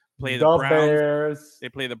afterwards, play the Browns. Bears. They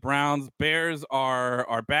play the Browns. Bears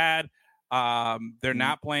are bad. They're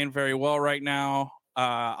not playing very well right now.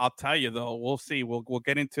 I'll tell you though. We'll see. We'll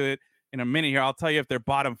get into it in a minute here. I'll tell you if they're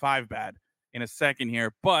bottom 5 bad in a second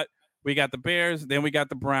here. But we got the Bears, then we got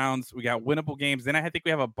the Browns. We got winnable games. Then I think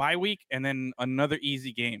we have a bye week and then another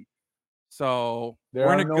easy game. So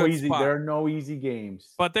we're in a good spot. There are no easy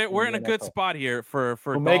games. But we're in a good spot here for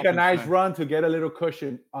to make a nice fans. run to get a little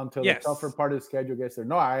cushion until the tougher part of the schedule gets there.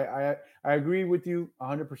 No, I agree with you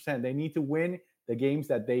 100%. They need to win the games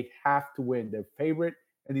that they have to win. They're favorite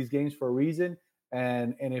in these games for a reason.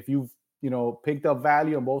 And if you've picked up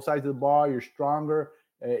value on both sides of the ball, you're stronger.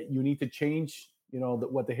 You need to change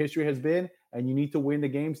what the history has been, and you need to win the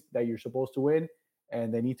games that you're supposed to win.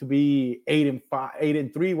 And they need to be 8-5,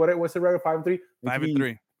 8-3. What's the record? 5-3.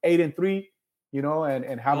 5-3. 8-3.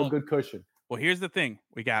 And have a good cushion. Well, here's the thing: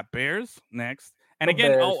 we got Bears next, and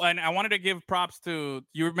again, Bears. and I wanted to give props to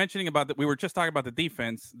you were mentioning about that. We were just talking about the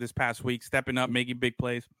defense this past week, stepping up, making big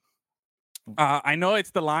plays. I know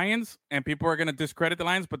it's the Lions, and people are going to discredit the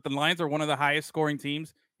Lions, but the Lions are one of the highest scoring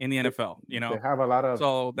teams in the NFL. They have a lot of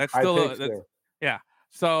so that's high still picks there. yeah.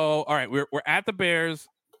 So all right, we're at the Bears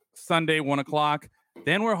Sunday 1:00.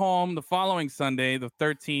 Then we're home the following Sunday, the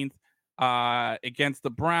 13th, against the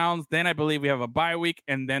Browns. Then I believe we have a bye week,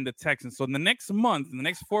 and then the Texans. So in the next month, in the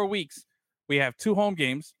next 4 weeks, we have 2 home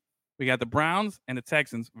games. We got the Browns and the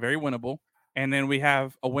Texans, very winnable. And then we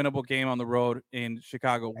have a winnable game on the road in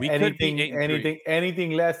Chicago. We could be 8-3.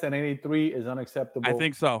 Anything less than 83 is unacceptable. I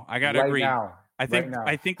think so. I gotta agree. Now. I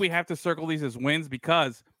think we have to circle these as wins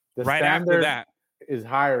because the right after that is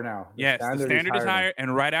higher now. The standard is higher,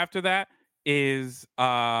 and right after that is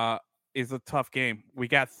a tough game. We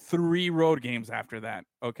got 3 road games after that.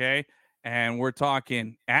 Okay, and we're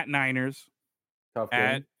talking at Niners, tough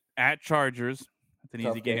game. at Chargers. That's an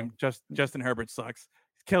easy game. Justin Herbert sucks.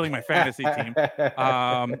 He's killing my fantasy team.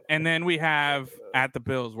 And then we have at the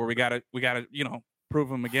Bills where we gotta prove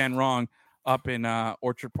them again wrong up in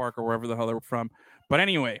Orchard Park or wherever the hell they're from. But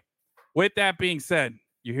anyway, with that being said,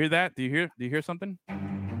 you hear that? Do you hear something?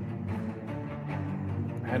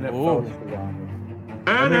 NFL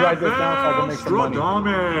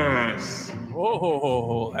Stradamus.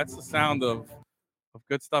 Oh, that's the sound of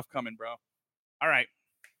good stuff coming, bro. All right,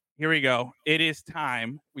 here we go. It is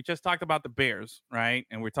time. We just talked about the Bears, right?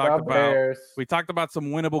 And we talked about some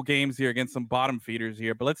winnable games here against some bottom feeders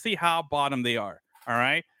here. But let's see how bottom they are. All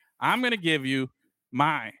right, I'm gonna give you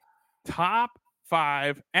my top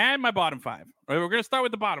 5 and my bottom 5. Right, we're gonna start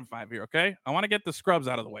with the bottom 5 here. Okay, I want to get the scrubs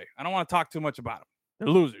out of the way. I don't want to talk too much about them. They're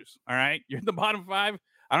losers. All right. You're in the bottom 5.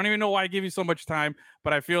 I don't even know why I give you so much time,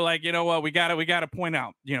 but I feel like, you know what, we gotta point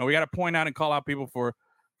out. We gotta point out and call out people for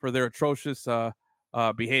their atrocious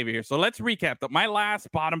behavior here. So let's recap. My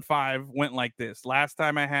last bottom 5 went like this. Last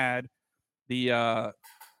time I had the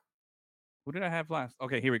who did I have last?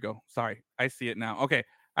 Okay, here we go. Sorry, I see it now. Okay,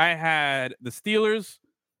 I had the Steelers,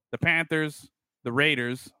 the Panthers, the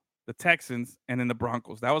Raiders, the Texans, and then the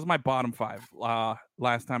Broncos. That was my bottom 5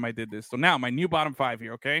 last time I did this. So now my new bottom 5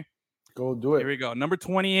 here. Okay, go do it. Here we go. Number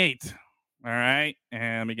 28. All right,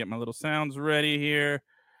 and let me get my little sounds ready here.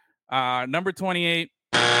 Number 28.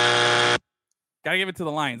 Gotta give it to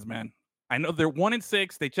the Lions, man. I know they're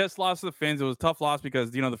 1-6. They just lost to the Finns. It was a tough loss because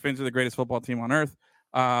the Finns are the greatest football team on earth.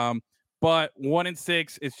 But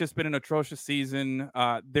 1-6, it's just been an atrocious season.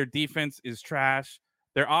 Their defense is trash.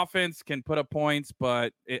 Their offense can put up points,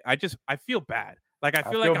 but I feel bad. Like I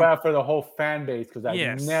feel bad for the whole fan base because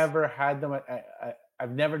I've never had them.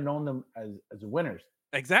 I've never known them as winners.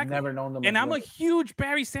 Exactly. Never known them. And I'm a huge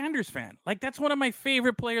Barry Sanders fan. Like that's one of my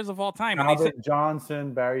favorite players of all time. Albert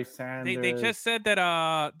Johnson, Barry Sanders. They just said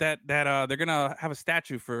that they're gonna have a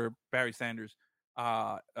statue for Barry Sanders.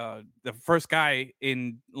 The first guy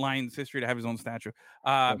in Lions history to have his own statue.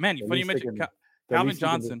 Man, funny you mentioned Calvin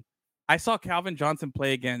Johnson. I saw Calvin Johnson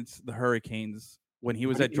play against the Hurricanes when he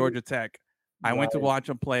was at Georgia Tech. I went to watch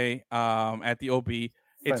him play at the OB.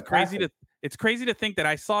 It's crazy to think that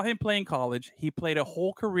I saw him play in college. He played a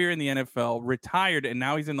whole career in the NFL, retired, and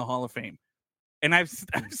now he's in the Hall of Fame. And I've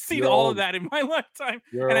seen all of that in my lifetime.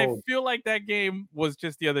 And I feel like that game was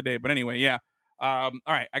just the other day. But anyway, yeah. All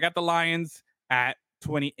right, I got the Lions at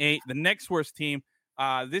 28. The next worst team.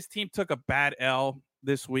 This team took a bad L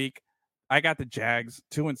this week. I got the Jags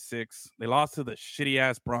 2-6. They lost to the shitty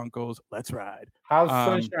ass Broncos. Let's ride. How's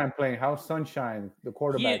Sunshine playing? How's Sunshine, the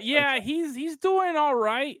quarterback? Yeah, he's doing all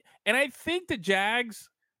right. And I think the Jags,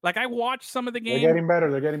 like I watched some of the game. They're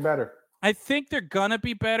getting better. I think they're gonna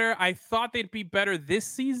be better. I thought they'd be better this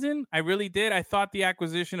season. I really did. I thought the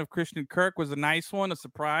acquisition of Christian Kirk was a nice one, a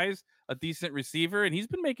surprise, a decent receiver, and he's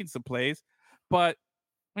been making some plays. But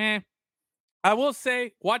I will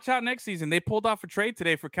say, watch out next season. They pulled off a trade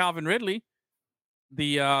today for Calvin Ridley,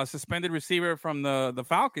 the suspended receiver from the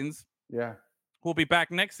Falcons. Yeah. Who'll be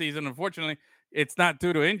back next season. Unfortunately, it's not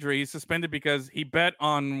due to injury. He's suspended because he bet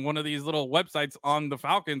on one of these little websites on the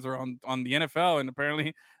Falcons or on the NFL, and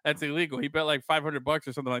apparently that's illegal. He bet like $500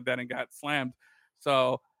 or something like that and got slammed.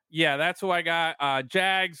 So, yeah, that's who I got.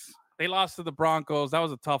 Jags. They lost to the Broncos. That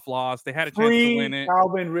was a tough loss. They had a chance to win it.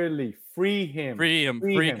 Calvin Ridley. Free him. Free him.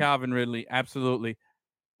 Calvin Ridley. Absolutely.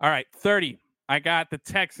 All right. 30. I got the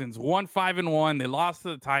Texans 1-5-1. They lost to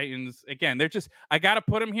the Titans. Again, I got to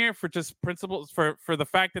put them here for just principles for the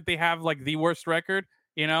fact that they have like the worst record,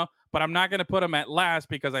 but I'm not going to put them at last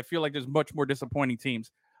because I feel like there's much more disappointing teams.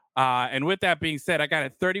 And with that being said, I got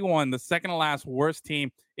at 31. The second to last worst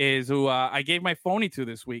team is who I gave my phony to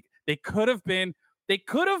this week. They could have been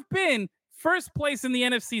first place in the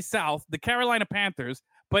NFC South, the Carolina Panthers,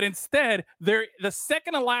 but instead they're the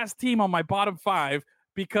second to last team on my bottom 5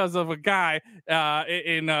 because of a guy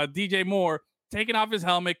in DJ Moore taking off his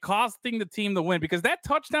helmet, costing the team the win because that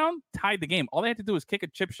touchdown tied the game. All they had to do was kick a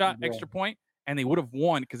chip shot, extra point, and they would have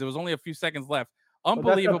won because there was only a few seconds left.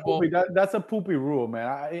 Unbelievable. That's a poopy rule,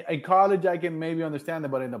 man. In college, I can maybe understand that,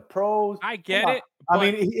 but in the pros, I get it. I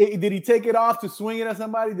mean, did he take it off to swing it at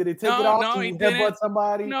somebody? Did he take it off to headbutt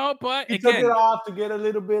somebody? No, but he took it off to get a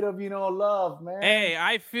little bit of love, man. Hey,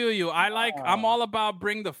 I feel you. I'm all about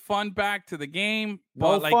bring the fun back to the game.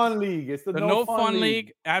 But fun league. It's the no fun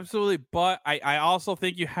league. Absolutely. But I also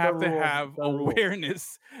think you have to have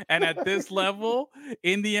awareness. And at this level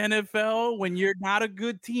in the NFL, when you're not a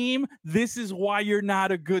good team, this is why you're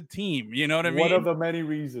not a good team. You know what I mean? One of the many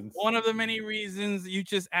reasons. One of the many reasons you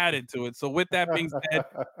just added to it. So with that being said,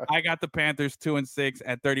 I got the Panthers 2-6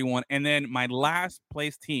 at 31. And then my last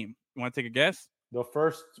place team. You want to take a guess? The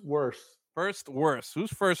first worst. First worst.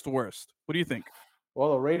 Who's first worst? What do you think?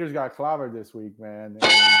 Well, the Raiders got clobbered this week, man.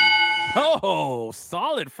 Oh,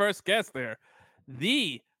 solid first guess there.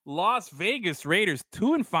 The Las Vegas Raiders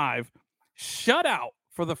 2-5 shut out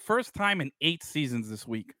for the first time in 8 seasons this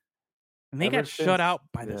week. And they got shut out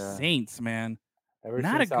by the Saints, man. Ever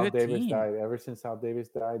since Al Davis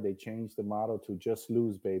died, they changed the motto to just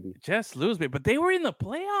lose, baby. Just lose, baby. But they were in the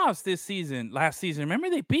playoffs last season. Remember,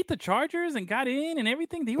 they beat the Chargers and got in and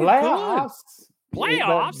everything. They were good.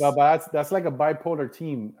 Playoffs. But that's like a bipolar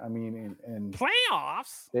team. I mean, and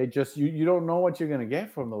playoffs. They just you don't know what you're gonna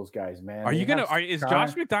get from those guys, man. Is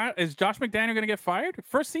Josh McDaniel gonna get fired?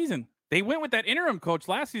 First season. They went with that interim coach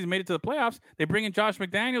last season, made it to the playoffs. They bring in Josh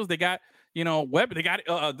McDaniels. They got Webb. They got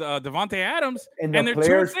Devontae Adams, and they're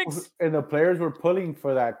 2-6. And the players were pulling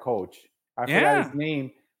for that coach. I forgot his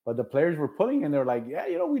name, but the players were pulling, and they're like,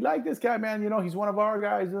 "Yeah, we like this guy, man. He's one of our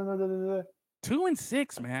guys."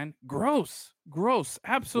 2-6, man. Gross,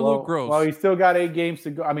 absolute gross. Well, he still got 8 games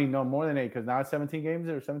to go. I mean, no more than 8 because now it's 17 games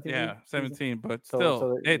or 17. Yeah, 17, but So- still,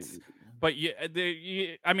 so it's. But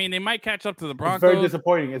I mean, they might catch up to the Broncos. It's very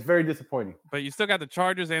disappointing. It's very disappointing. But you still got the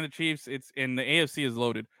Chargers and the Chiefs. It's in the AFC is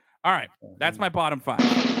loaded. All right, that's my bottom 5.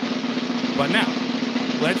 But now,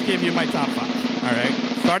 let's give you my top 5. All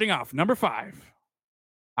right, starting off, number 5.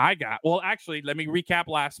 I got. Well, actually, let me recap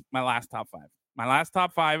my last top 5. My last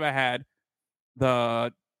top 5, I had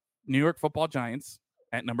the New York Football Giants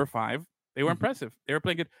at number 5. They were impressive. They were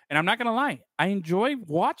playing good. And I'm not going to lie. I enjoy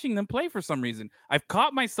watching them play for some reason. I've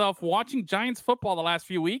caught myself watching Giants football the last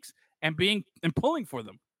few weeks and pulling for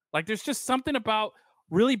them. Like, there's just something about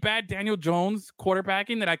really bad Daniel Jones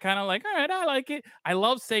quarterbacking that I kind of like. All right, I like it. I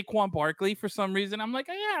love Saquon Barkley for some reason. I'm like,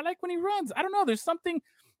 oh, yeah, I like when he runs. I don't know. There's something.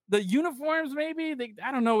 The uniforms, maybe.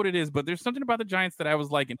 I don't know what it is, but there's something about the Giants that I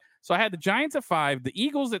was liking. So I had the Giants at 5, the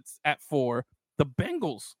Eagles at 4, the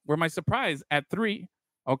Bengals were my surprise at 3.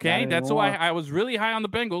 Okay, that's why I was really high on the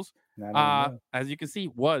Bengals. As you can see,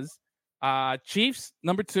 was Chiefs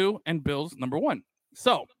number 2 and Bills number 1.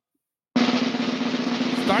 So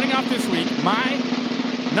starting off this week, my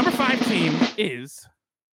number 5 team is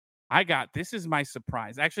this is my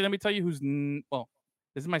surprise. Actually, let me tell you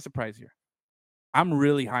this is my surprise here. I'm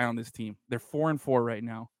really high on this team. They're 4-4 right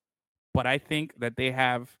now, but I think that they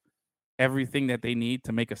have everything that they need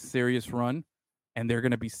to make a serious run, and they're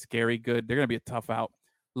going to be scary good. They're going to be a tough out.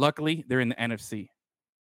 Luckily, they're in the NFC.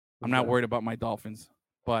 I'm not worried about my Dolphins,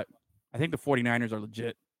 but I think the 49ers are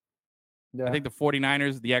legit. Yeah. I think the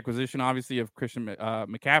 49ers, the acquisition, obviously, of Christian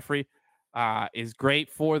McCaffrey is great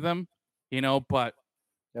for them, but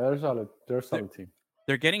yeah, they're solid. They're a solid team.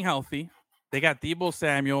 They're getting healthy. They got Deebo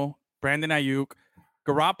Samuel, Brandon Ayuk,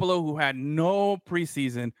 Garoppolo, who had no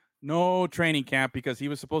preseason, no training camp because he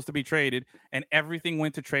was supposed to be traded, and everything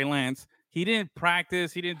went to Trey Lance. He didn't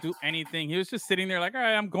practice. He didn't do anything. He was just sitting there like, all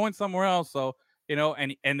right, I'm going somewhere else. So,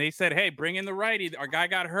 and they said, hey, bring in the righty. Our guy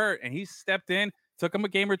got hurt, and he stepped in, took him a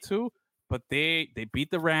game or two, but they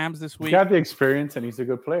beat the Rams this week. He's got the experience, and he's a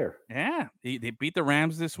good player. Yeah, they beat the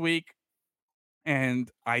Rams this week, and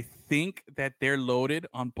I think that they're loaded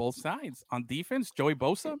on both sides. On defense, Joey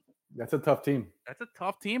Bosa. That's a tough team. That's a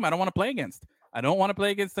tough team I don't want to play against. I don't want to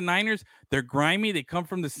play against the Niners. They're grimy. They come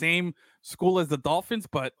from the same school as the Dolphins,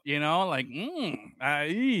 but I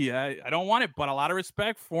don't want it. But a lot of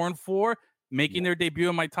respect. 4-4, making their debut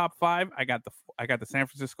in my top 5. I got the San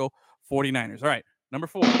Francisco 49ers. All right, number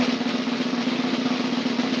 4.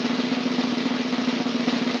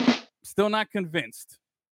 Still not convinced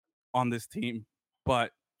on this team,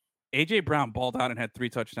 but A.J. Brown balled out and had 3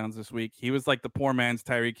 touchdowns this week. He was like the poor man's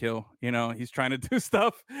Tyreek Hill. He's trying to do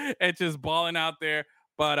stuff and just balling out there.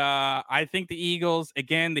 But I think the Eagles,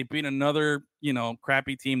 again, they beat another,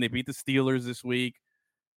 crappy team. They beat the Steelers this week.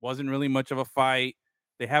 Wasn't really much of a fight.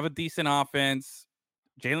 They have a decent offense.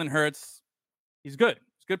 Jalen Hurts, he's good.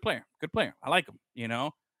 He's a good player. Good player. I like him,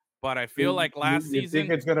 But I feel like last season. You think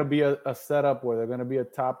it's going to be a setup where they're going to be a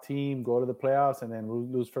top team, go to the playoffs, and then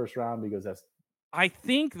lose first round because that's. I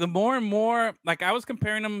think the more and more, like I was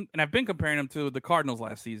comparing them, and I've been comparing them to the Cardinals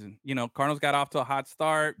last season. Cardinals got off to a hot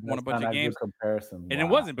start, won a bunch of games. Comparison, and it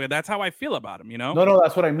wasn't, but that's how I feel about them. No,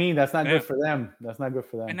 that's what I mean. That's not good for them. That's not good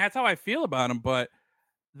for them. And that's how I feel about them. But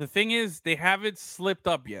the thing is, they haven't slipped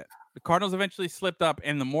up yet. The Cardinals eventually slipped up,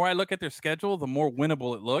 and the more I look at their schedule, the more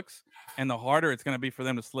winnable it looks, and the harder it's going to be for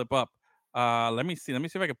them to slip up. Let me see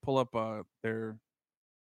if I can pull up their.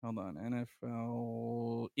 Hold on,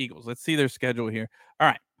 NFL Eagles. Let's see their schedule here. All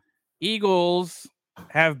right. Eagles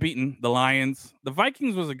have beaten the Lions. The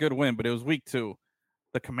Vikings was a good win, but it was week 2.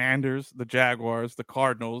 The Commanders, the Jaguars, the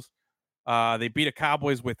Cardinals. They beat the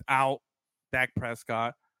Cowboys without Dak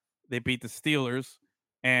Prescott. They beat the Steelers.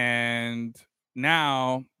 And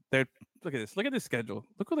now look at this. Look at this schedule.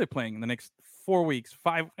 Look who they're playing in the next 4 weeks.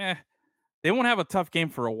 5. They won't have a tough game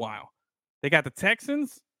for a while. They got the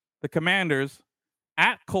Texans, the Commanders,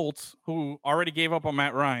 at Colts, who already gave up on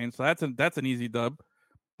Matt Ryan, so that's an easy dub.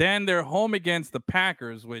 Then they're home against the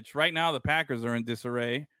Packers, which right now the Packers are in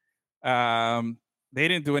disarray. They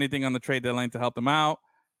didn't do anything on the trade deadline to help them out.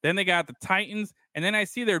 Then they got the Titans, and then I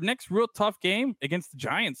see their next real tough game against the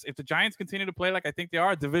Giants. If the Giants continue to play like I think they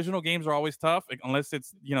are, divisional games are always tough, unless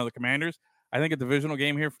it's the Commanders. I think a divisional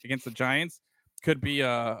game here against the Giants could be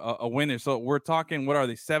a winner. So we're talking, what are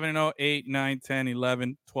they? 7-0, 8, 9, 10,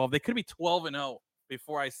 11, 12. They could be 12-0.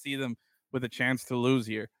 Before I see them with a chance to lose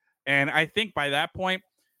here. And I think by that point,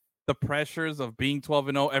 the pressures of being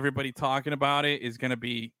 12-0, everybody talking about it is going to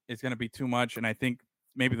be too much. And I think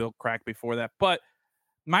maybe they'll crack before that. But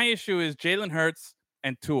my issue is Jalen Hurts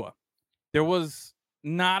and Tua. There was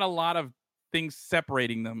not a lot of things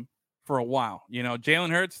separating them for a while. You know, Jalen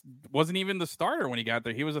Hurts wasn't even the starter when he got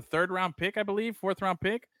there. He was a 3rd-round pick, I believe, 4th-round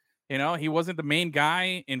pick. You know, he wasn't the main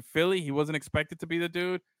guy in Philly. He wasn't expected to be the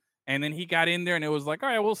dude. And then he got in there, and it was like, all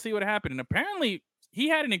right, we'll see what happened. And apparently, he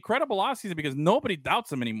had an incredible offseason because nobody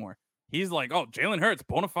doubts him anymore. He's like, oh, Jalen Hurts,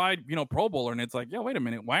 bona fide, Pro Bowler. And it's like, yo, wait a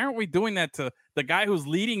minute. Why aren't we doing that to the guy who's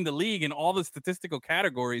leading the league in all the statistical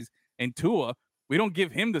categories in Tua? We don't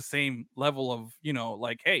give him the same level of,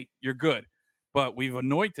 like, hey, you're good. But we've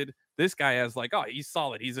anointed this guy as like, oh, he's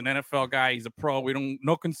solid. He's an NFL guy. He's a pro.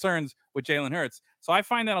 No concerns with Jalen Hurts. So I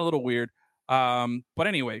find that a little weird. But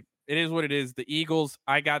anyway, it is what it is. The Eagles,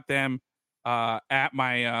 I got them at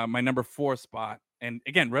my my number 4 spot. And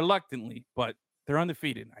again, reluctantly, but they're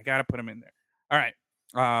undefeated. I got to put them in there. All right.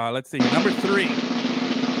 Let's see. Number 3.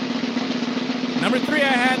 Number 3, I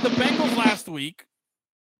had the Bengals last week,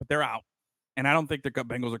 but they're out. And I don't think the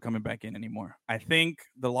Bengals are coming back in anymore. I think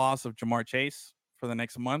the loss of Jamar Chase for the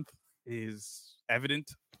next month is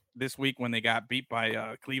evident this week when they got beat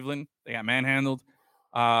by Cleveland. They got manhandled.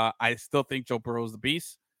 I still think Joe Burrow's the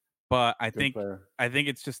beast, but I think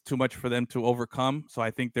it's just too much for them to overcome. So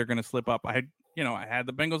I think they're going to slip up. I had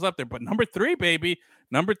the Bengals up there, but number 3, baby.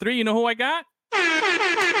 Number 3, you know who I got?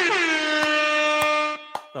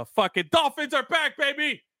 The fucking Dolphins are back,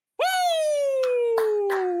 baby. Woo!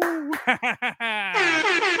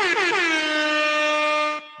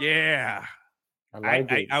 Yeah.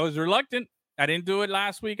 I was reluctant. I didn't do it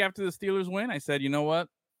last week after the Steelers win. I said, you know what?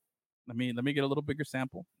 Let me get a little bigger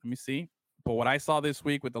sample. Let me see. But what I saw this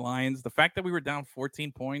week with the Lions, the fact that we were down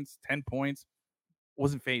 14 points, 10 points,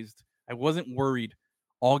 wasn't phased. I wasn't worried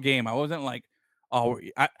all game. I wasn't like,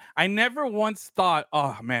 I never once thought,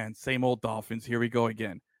 oh man, same old Dolphins. Here we go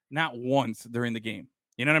again. Not once during the game.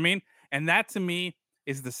 You know what I mean? And that to me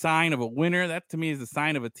is the sign of a winner. That to me is the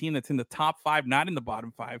sign of a team that's in the top 5, not in the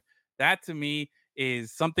bottom 5. That to me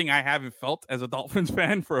is something I haven't felt as a Dolphins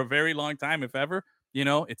fan for a very long time, if ever.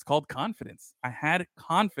 It's called confidence. I had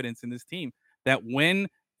confidence in this team that when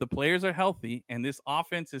the players are healthy and this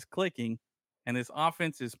offense is clicking and this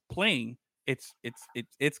offense is playing, it's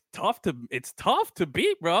tough to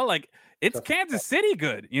beat, bro. Like it's Kansas City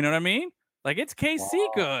good. You know what I mean? Like it's KC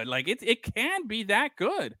good. Like it can be that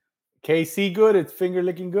good. KC good. It's finger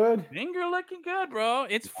licking good. Finger licking good, bro.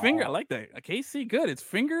 It's finger. I like that. KC good. It's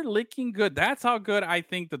finger licking good. That's how good I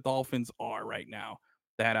think the Dolphins are right now.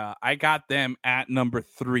 That I got them at number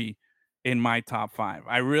 3 in my top 5.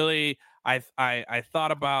 I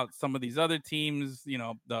thought about some of these other teams.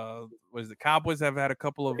 The Cowboys have had a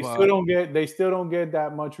couple of. They still don't get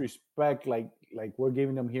that much respect like we're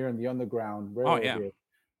giving them here in the underground.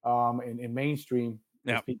 In mainstream.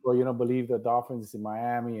 Yeah. People, believe the Dolphins in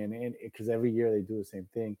Miami and because every year they do the same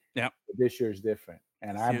thing. Yeah. This year is different.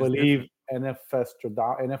 And I believe NFL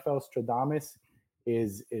Stradamus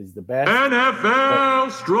is the best.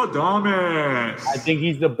 NFL Stradamus. I think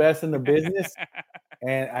he's the best in the business.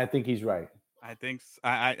 And I think he's right. I think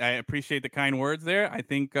I appreciate the kind words there. I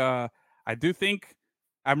think I do think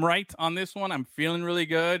I'm right on this one. I'm feeling really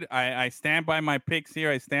good. I stand by my picks here.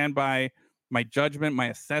 I stand by my judgment, my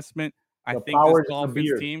assessment. I think this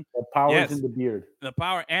Dolphins team. The power's in the beard. The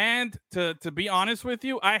power. And to be honest with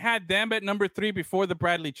you, I had them at number 3 before the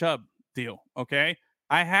Bradley Chubb deal. Okay.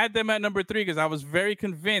 I had them at number 3 because I was very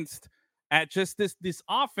convinced at just this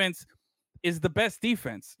offense is the best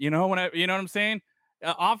defense. You know what I'm saying?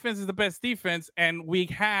 Offense is the best defense, and we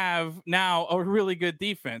have now a really good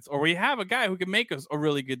defense, or we have a guy who can make us a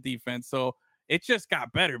really good defense. So it just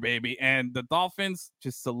got better, baby. And the Dolphins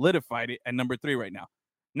just solidified it at number 3 right now.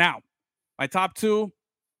 Now, my top 2,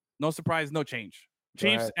 no surprise, no change.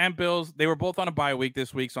 Chiefs and Bills, they were both on a bye week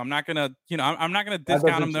this week, so I'm not gonna, I'm not gonna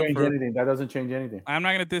discount them for anything. That doesn't change anything. I'm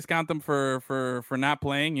not gonna discount them for not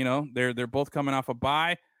playing. They're both coming off a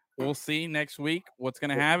bye. We'll see next week what's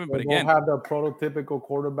gonna happen. But again, have the prototypical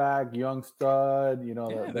quarterback, young stud.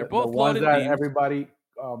 They're both the ones that everybody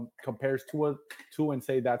compares to and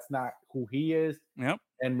say that's not who he is. Yep.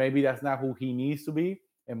 And maybe that's not who he needs to be.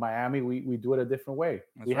 In Miami, we do it a different way.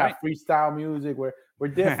 That's have freestyle music. We're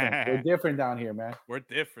different. We're different down here, man. We're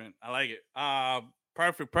different. I like it.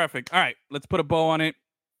 Perfect. All right, let's put a bow on it.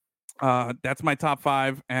 That's my top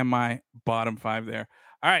 5 and my bottom 5 there.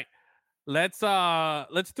 All right, let's do a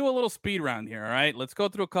little speed round here. All right, let's go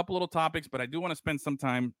through a couple little topics, but I do want to spend some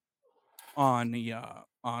time on the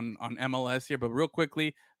on MLS here. But real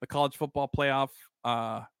quickly, the college football playoff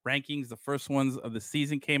rankings, the first ones of the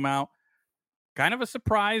season came out. Kind of a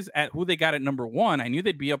surprise at who they got at number 1. I knew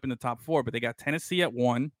they'd be up in the top 4, but they got Tennessee at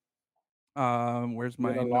 1. Where's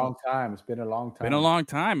my? It's been a long time. It's been a long time. Been a long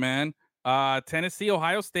time, man. Tennessee,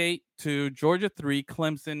 Ohio State 2, Georgia 3,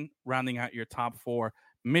 Clemson rounding out your top 4.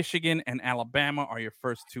 Michigan and Alabama are your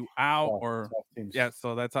first 2 out,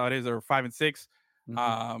 so that's how it is. Or 5 and 6.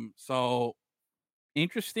 So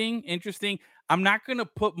interesting. I'm not gonna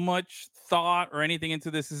put much thought or anything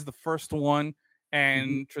into this. This is the first one,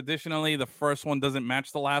 and traditionally the first one doesn't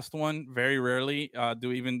match the last one. Very rarely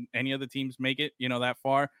do even any of the teams make it, that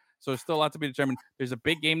far. So there's still a lot to be determined. There's a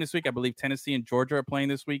big game this week. I believe Tennessee and Georgia are playing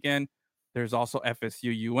this weekend. There's also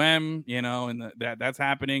FSU UM, and that's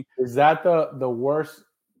happening. Is that the worst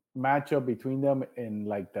matchup between them in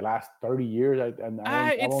like the last 30 years?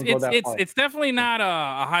 It's definitely not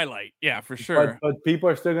a highlight. Yeah, for sure. But people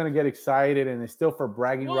are still gonna get excited, and it's still for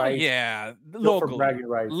bragging rights. Yeah, locally, for bragging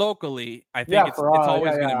rights. Locally, I think it's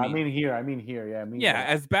always gonna be. I mean here.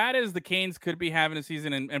 As bad as the Canes could be having a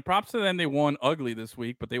season, and props to them, they won ugly this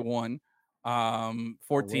week, but they won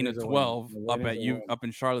 14-12 up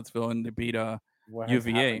in Charlottesville, and they beat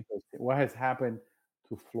UVA. What has happened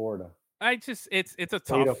to Florida? It's a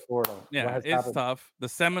tough. Florida. Yeah, it's tough. The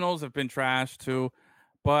Seminoles have been trashed too,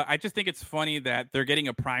 but I just think it's funny that they're getting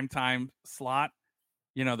a primetime slot.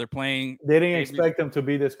 They're playing. They didn't expect them to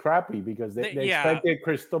be this crappy because they expected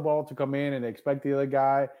Cristobal to come in and they expect the other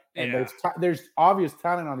guy. And there's obvious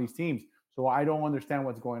talent on these teams, so I don't understand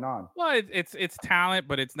what's going on. Well, it's talent,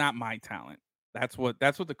 but it's not my talent. That's what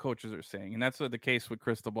the coaches are saying, and that's what the case with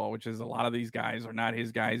Cristobal, which is a lot of these guys are not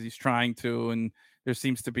his guys. He's trying to, and there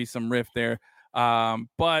seems to be some rift there.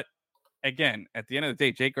 But again, at the end of the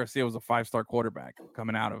day, Jake Garcia was a 5-star quarterback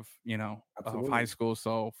coming out of of high school,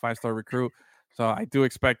 so 5-star recruit. So I do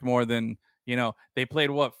expect more than they played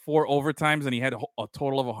 4 overtimes, and he had a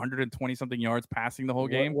total of 120 something yards passing the whole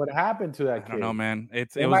game. What happened to that kid? I don't know, man.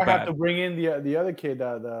 It was bad. Have to bring in the other kid,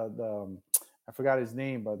 the I forgot his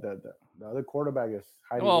name, but the other quarterback is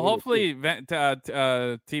highly. Well, hopefully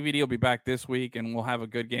TVD will be back this week, and we'll have a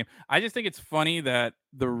good game. I just think it's funny that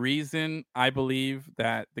the reason I believe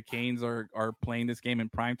that the Canes are playing this game in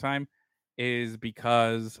primetime is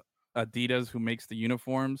because Adidas, who makes the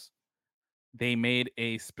uniforms, they made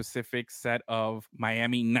a specific set of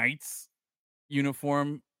Miami Knights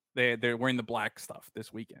uniform. They're wearing the black stuff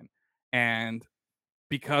this weekend, and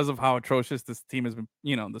because of how atrocious this team has been,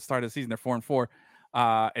 the start of the season, they're 4-4,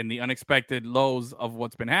 and the unexpected lows of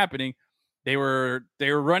what's been happening, they were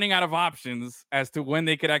running out of options as to when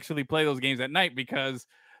they could actually play those games at night, because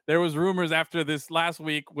there was rumors after this last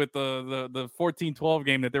week with the 14-12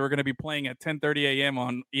 game that they were going to be playing at 10:30 a.m.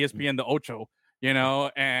 on ESPN the Ocho,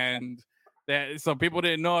 and that, so people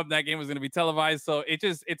didn't know if that game was going to be televised. So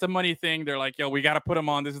it's a money thing. They're like, yo, we got to put them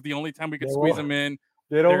on. This is the only time we could squeeze them in.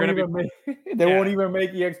 They won't even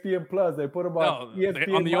make ESPN Plus. They put them on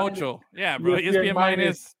ESPN on the Ocho. Yeah, bro. ESPN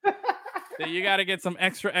minus. You got to get some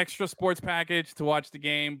extra sports package to watch the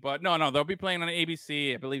game. But no, they'll be playing on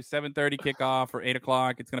ABC. I believe 7:30 kickoff or 8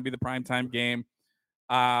 o'clock. It's going to be the primetime game.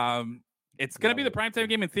 It's going to be the primetime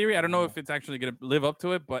game in theory. I don't know if it's actually going to live up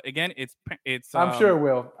to it, but again, it's. I'm sure it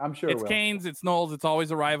will. It's Canes, it's Knowles. It's always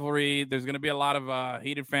a rivalry. There's going to be a lot of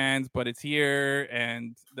heated fans, but it's here,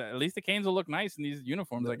 and at least the Canes will look nice in these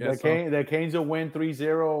uniforms, I guess. The Canes will win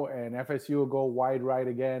 3-0, and FSU will go wide right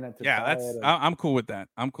again. I'm cool with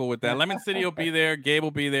that. Lemon City will be there. Gabe will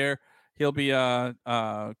be there. He'll be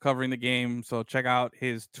covering the game. So check out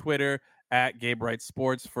his Twitter at Gabe Wright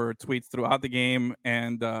Sports for tweets throughout the game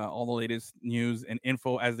and all the latest news and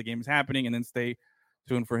info as the game is happening. And then stay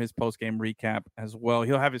tuned for his post-game recap as well.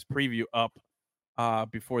 He'll have his preview up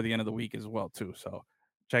before the end of the week as well, too. So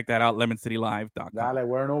check that out, lemoncitylive.com. Dale,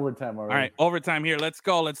 we're in overtime already. All right, overtime here. Let's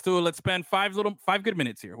go. Let's spend 5 good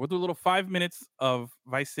minutes here. We'll do a little 5 minutes of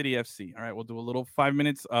Vice City FC. All right, we'll do a little 5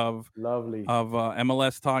 minutes of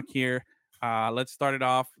MLS talk here. Let's start it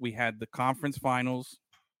off. We had the conference finals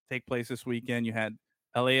take place this weekend. You had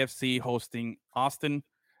LAFC hosting Austin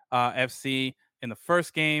FC in the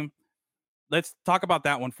first game. Let's talk about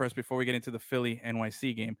that one first before we get into the Philly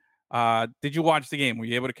NYC game. Did you watch the game? Were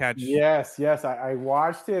you able to catch? Yes. I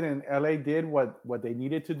watched it, and LA did what they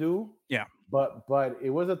needed to do. Yeah. But it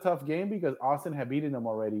was a tough game because Austin had beaten them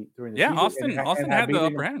already during the season. Austin had the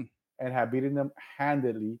upper hand and had beaten them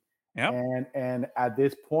handedly. Yeah. And at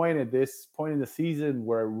this point in the season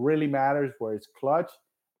where it really matters, where it's clutch,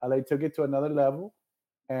 LA took it to another level,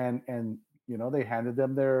 and they handed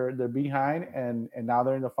them their behind, and now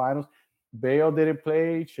they're in the finals. Bale didn't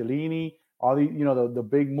play, Chiellini, all the the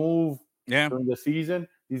big move during the season.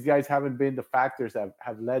 These guys haven't been the factors that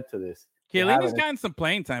have led to this. Chiellini's gotten some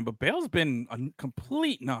playing time, but Bale's been a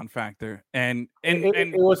complete non-factor, and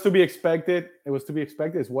it was to be expected. It was to be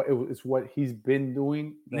expected. It's what he's been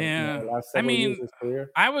doing. Yeah, last several years of his career.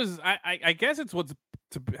 I guess it's what's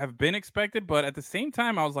have been expected, but at the same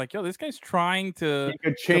time, I was like, yo, this guy's trying to He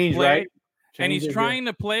could change, play, right? and he's Change it, trying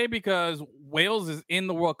to play because Wales is in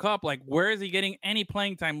the World Cup. Like, where is he getting any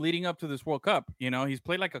playing time leading up to this World Cup? You know, he's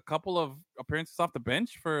played like a couple of appearances off the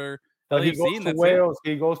bench for But he LAFC, goes and to that's Wales.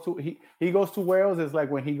 He goes to Wales. It's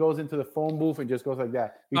like when he goes into the phone booth and just goes like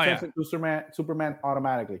that. He Oh, turns yeah. into Superman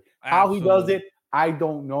automatically. How he does Absolutely. it, I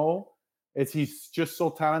don't know. He's just so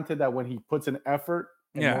talented that when he puts an effort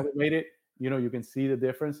and Yeah. motivated, you can see the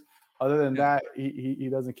difference. Other than Yeah. that, he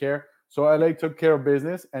doesn't care. So LA took care of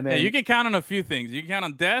business, and Yeah, then you can count on a few things. You can count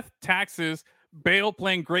on death, taxes, Bale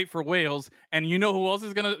playing great for Wales, and you know who else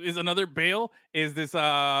is another Bale? Is this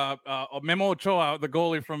Memo Ochoa, the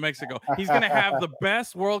goalie from Mexico? He's gonna have the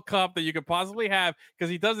best World Cup that you could possibly have because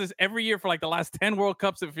he does this every year for like the last 10 World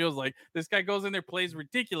Cups. It feels like this guy goes in there, plays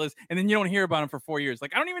ridiculous, and then you don't hear about him for 4 years.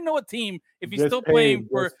 Like I don't even know what team if he's Gets still playing paid,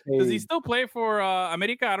 for. gets Does he paid. still play for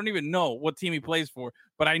America? I don't even know what team he plays for,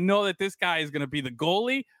 but I know that this guy is gonna be the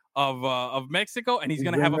goalie of Mexico, and he's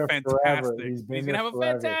going to been have a there forever. fantastic. He's He's been going to there have a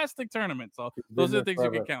forever. fantastic tournament. So He's been those are there the things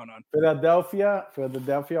you can forever. count on.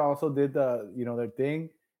 Philadelphia also did their thing.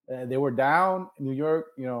 They were down. New York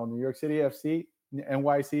City FC,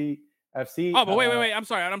 NYC FC. Oh, but wait. I'm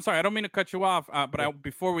sorry. I don't mean to cut you off.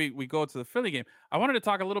 Before we go to the Philly game, I wanted to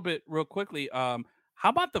talk a little bit real quickly. How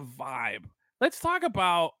about the vibe? Let's talk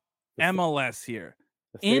about MLS here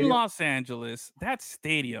in Los Angeles. That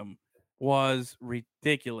stadium was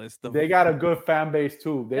ridiculous. They got a good fan base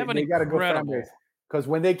too. They got a good fan incredible- base because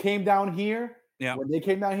when they came down here, Yeah.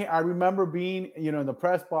 I remember being in the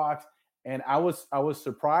press box, and I was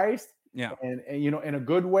surprised, Yeah. and in a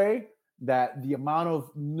good way, that the amount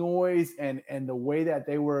of noise and the way that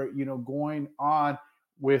they were going on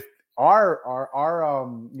with our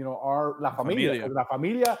La Familia. La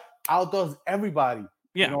Familia outdoes everybody.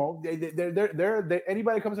 Yeah. They're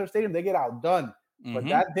anybody comes to our stadium, they get outdone. But Mhm.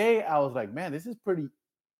 that day, I was like, man, this is pretty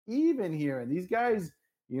even here, and these guys,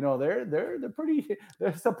 they're pretty.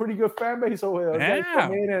 There's a pretty good fan base over there. Those guys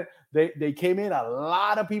come in and they came in. A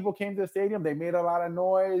lot of people came to the stadium. They made a lot of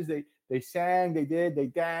noise. They sang. They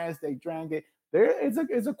danced. They drank it.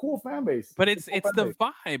 It's a cool fan base. But it's the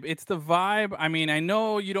vibe. It's the vibe. I mean, I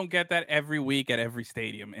know you don't get that every week at every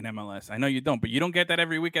stadium in MLS. I know you don't, but you don't get that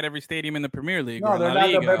every week at every stadium in the Premier League. No, or they're La not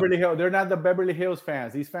the Liga. Beverly Hills. They're not the Beverly Hills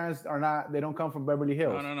fans. These fans are not. They don't come from Beverly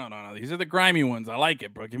Hills. No. These are the grimy ones. I like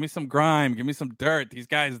it, bro. Give me some grime. Give me some dirt. These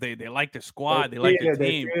guys, they like their squad. They like their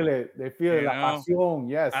team. They feel it. They feel it. La pasión.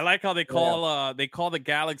 Yes. I like how they call the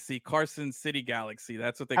Galaxy Carson City Galaxy.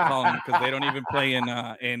 That's what they call them because they don't even play in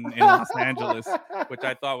Los Angeles, which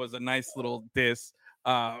I thought was a nice little diss.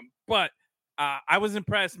 But I was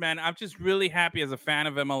impressed, man. I'm just really happy as a fan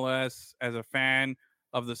of MLS, as a fan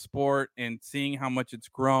of the sport, and seeing how much it's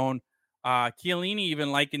grown. Chiellini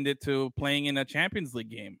even likened it to playing in a Champions League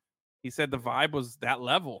game. He said the vibe was that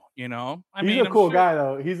level, He's a cool guy,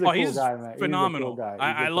 though. He's a cool guy, man. Phenomenal. He's a cool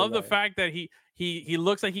guy. I love the fact that he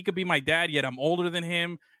looks like he could be my dad, yet I'm older than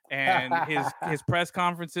him. And his press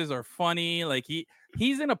conferences are funny. Like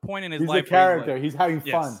he's in a point in his life. He's a character. He's having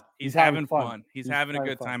fun. He's having fun. He's having a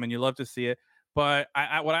good time, and you love to see it. But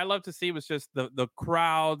what I love to see was just the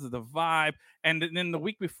crowds, the vibe, and then the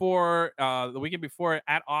weekend before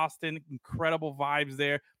at Austin, incredible vibes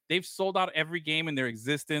there. They've sold out every game in their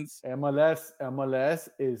existence. MLS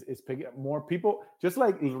is picking up more people, just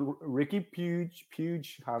like Ricky Puig,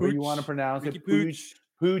 however you want to pronounce it.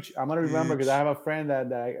 Pooch. I'm gonna remember because I have a friend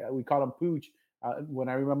that we call him Pooch. When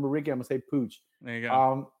I remember Ricky, I'm gonna say Pooch. There you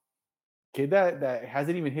go. Kid that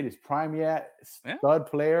hasn't even hit his prime yet, stud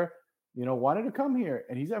player. Wanted to come here,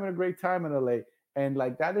 and he's having a great time in LA. And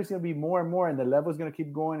like that, there's gonna be more and more, and the level's gonna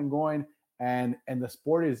keep going and going, and the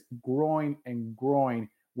sport is growing and growing,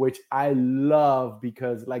 which I love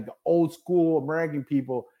because like the old school American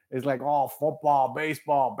people is like, oh, football,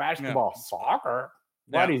 baseball, basketball, soccer.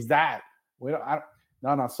 What is that?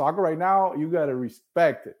 No, soccer right now, you got to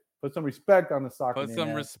respect it. Put some respect on the soccer. Put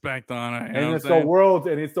some respect on it. And it's the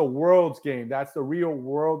world's game. That's the real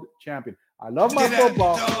world champion. I love my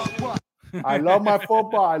football. I love my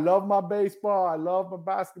football. I love my baseball. I love my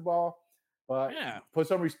basketball. But put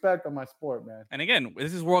some respect on my sport, man. And again,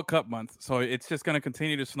 this is World Cup month, so it's just going to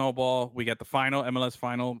continue to snowball. We got the MLS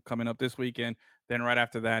final coming up this weekend. Then right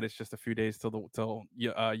after that, it's just a few days till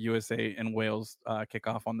USA and Wales kick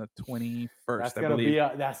off on the 21st.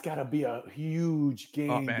 That's gotta be a huge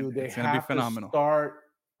game, dude. They have to start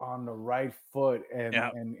on the right foot,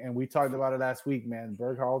 and we talked about it last week, man.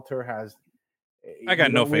 Berhalter I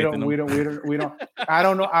got no faith in him. We don't. I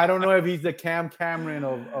don't know. I don't know if he's the Cam Cameron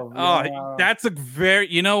of that's a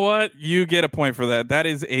very. You know what? You get a point for that. That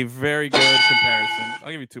is a very good comparison.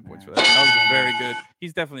 I'll give you 2 points for that. That was very good.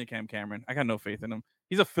 He's definitely a Cam Cameron. I got no faith in him.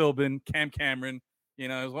 He's a Philbin, Cam Cameron. You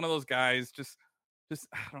know, he's one of those guys. Just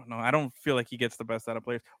I don't know. I don't feel like he gets the best out of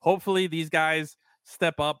players. Hopefully, these guys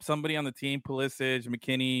step up. Somebody on the team, Pulisic,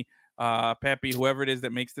 McKinney, Pepe, whoever it is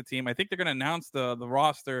that makes the team. I think they're going to announce the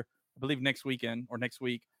roster. I believe next weekend or next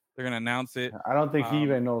week they're going to announce it. I don't think he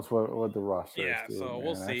even knows what the roster is. Yeah, so man.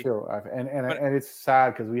 We'll see. And it's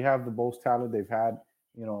sad because we have the most talent they've had,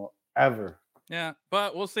 ever. Yeah,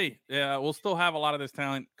 but we'll see. Yeah, we'll still have a lot of this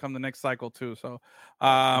talent come the next cycle too. So,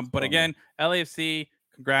 but again, LAFC,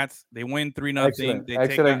 congrats. They win 3-0.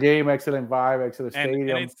 Excellent game, excellent vibe, excellent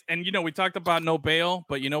stadium. And we talked about no bail,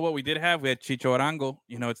 but you know what we did have? We had Chicho Arango.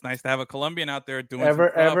 It's nice to have a Colombian out there doing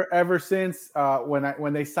ever since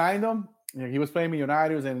when they signed him. He was playing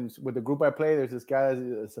Millonarios, and with the group I play, there's this guy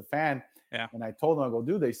that's a fan. Yeah. And I told him, I go,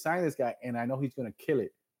 dude, they signed this guy, and I know he's gonna kill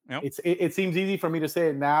it. Yep. It seems easy for me to say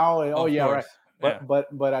it now. Oh yeah, course. Right. Yeah.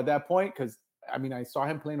 But at that point, because I saw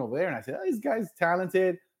him playing over there, and I said, this guy's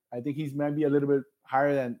talented. I think he's maybe a little bit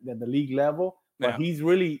higher than the league level, but he's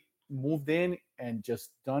really moved in and just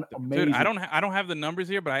done amazing. Dude, I don't have the numbers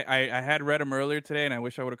here, but I had read them earlier today, and I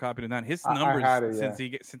wish I would have copied it down. His numbers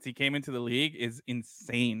since he came into the league is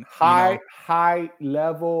insane. High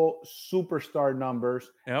level superstar numbers,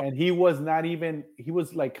 yep. And he was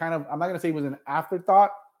like kind of, I'm not gonna say he was an afterthought,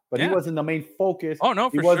 but he wasn't the main focus. Oh no,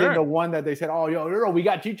 he wasn't the one that they said, oh yo, we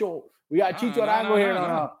got Chicho Arango here.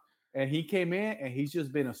 No. And he came in, and he's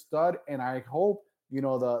just been a stud. And I hope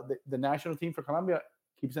the national team for Colombia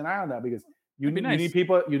keeps an eye on that, because you need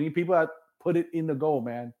people that put it in the goal,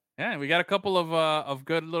 man. Yeah, we got a couple of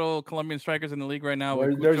good little Colombian strikers in the league right now.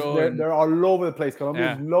 They're all over the place.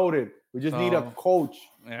 Colombia's loaded. We just need a coach.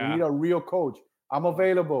 Yeah. We need a real coach. I'm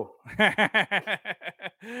available.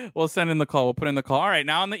 We'll send in the call. We'll put in the call. All right,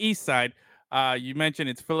 now on the east side, you mentioned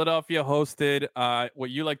it's Philadelphia hosted, what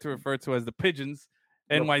you like to refer to as the Pigeons,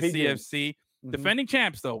 NYCFC. Defending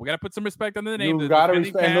champs, though. We got to put some respect under the name. You got to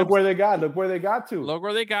respect. And look where they got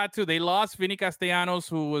to. They lost Vinny Castellanos,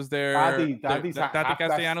 who was their Tati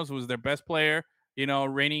Castellanos, who was their best player.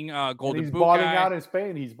 Reigning Golden Boot balling guy. out in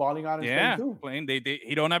Spain. He's balling out in Spain too. Playing.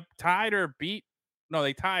 He don't have tied or beat. No,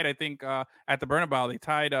 they tied. I think at the Bernabeu, they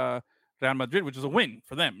tied Real Madrid, which is a win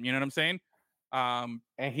for them. You know what I'm saying?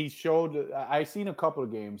 And he showed. I seen a couple of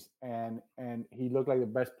games, and he looked like the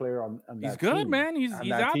best player on that. He's good, team, man. He's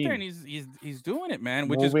out there, and he's doing it, man.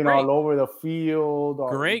 Which moving is great. all over the field.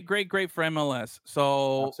 Great for MLS.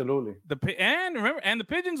 So absolutely. The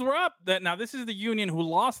Pigeons were up. Now this is the Union, who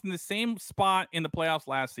lost in the same spot in the playoffs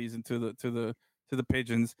last season to the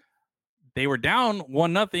Pigeons. They were down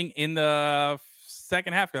 1-0 in the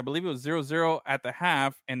second half. I believe it was 0-0 at the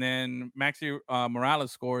half, and then Maxi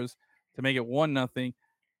Morales scores to make it 1-0,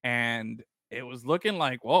 and it was looking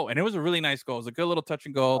like whoa. And it was a really nice goal. It was a good little touch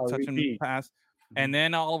and goal, touch and pass. Mm-hmm. And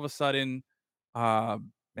then all of a sudden,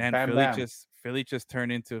 Philly just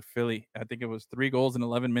turned into Philly. I think it was 3 goals in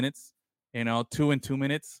 11 minutes. 2 in 2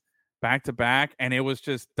 minutes, back to back, and it was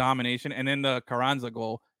just domination. And then the Carranza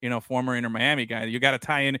goal. Former Inter Miami guy. You got to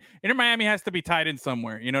tie in. Inter Miami has to be tied in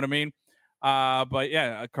somewhere. You know what I mean? But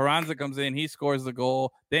yeah, Carranza comes in, he scores the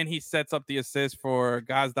goal, then he sets up the assist for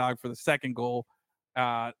Gazdag for the second goal.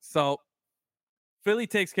 So Philly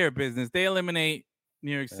takes care of business. They eliminate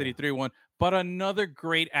New York City 3-1, but another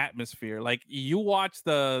great atmosphere. Like you watch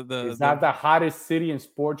it's not the hottest city in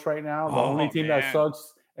sports right now. The only team that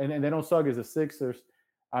sucks, and they don't suck, is the Sixers.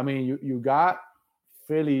 I mean, you got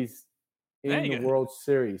Phillies in the World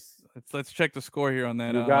Series. Let's check the score here on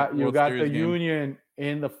that. You got the Union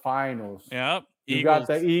in the finals. Yep. You got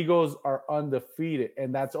the Eagles are undefeated,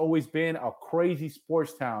 and that's always been a crazy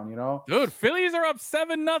sports town, Dude, Phillies are up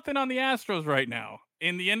 7-0 on the Astros right now.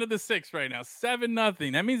 In the end of the 6th right now,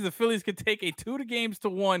 7-0. That means the Phillies could take a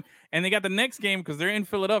 2-1, and they got the next game because they're in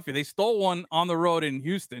Philadelphia. They stole one on the road in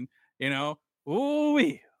Houston.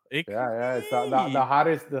 Ooh-wee. It's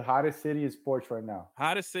the hottest city in sports right now.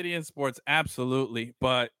 Hottest city in sports, absolutely.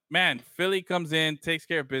 But man, Philly comes in, takes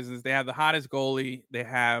care of business. They have the hottest goalie. They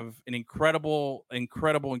have an incredible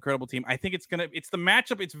team. I think it's the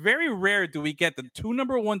matchup. It's very rare do we get the 2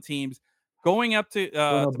 number 1 teams going up to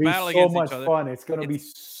battle against each other. It's going to be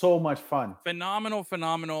so much fun. Phenomenal.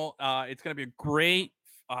 It's going to be a great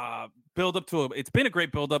build up to it. It's been a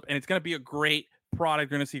great build up, and it's going to be a great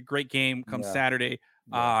product. We're going to see a great game come Saturday.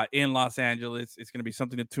 In Los Angeles. It's going to be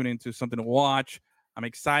something to tune into, something to watch. I'm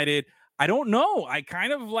excited. I don't know. I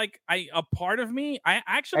kind of like a part of me. I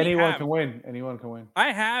actually Anyone can win. Anyone can win.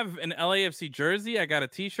 I have an LAFC jersey. I got a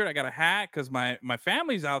T-shirt. I got a hat because my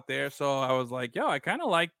family's out there. So I was like, yo, I kind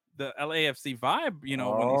of like the LAFC vibe, you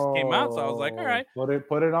know, when these came out. So I was like, all right,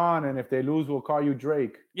 put it on, and if they lose, we'll call you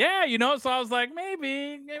Drake. Yeah, you know. So I was like,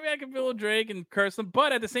 maybe I can feel Drake and curse him,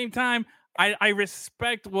 but at the same time, I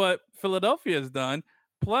respect what Philadelphia has done.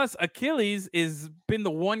 Plus, Achilles has been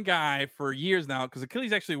the one guy for years now because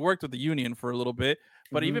Achilles actually worked with the Union for a little bit.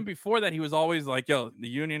 But even before that, he was always like, yo, the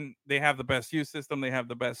Union, they have the best youth system. They have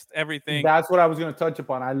the best everything. That's what I was going to touch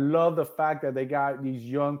upon. I love the fact that they got these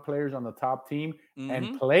young players on the top team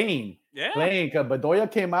and playing. Playing. Because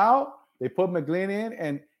Bedoya came out, they put McGlynn in,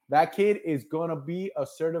 and that kid is going to be a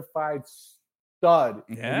certified stud.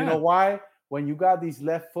 Yeah. And you know why? When you got these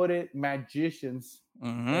left-footed magicians,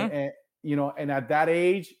 and you know, and at that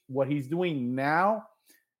age, what he's doing now,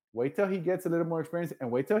 wait till he gets a little more experience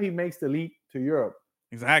and wait till he makes the leap to Europe.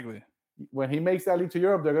 Exactly. When he makes that leap to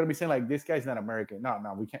Europe, they're going to be saying like, this guy's not American. No,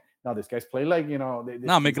 we can't. No, this guy's play like, you know.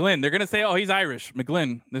 McGlynn. They're going to say, oh, he's Irish.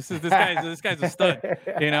 McGlynn. This guy's a stud,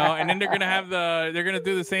 you know, and then they're going to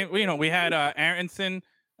do the same. You know, we had Aronson.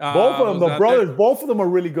 Both of them, the brothers, both of them are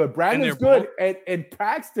really good. Brandon's good. And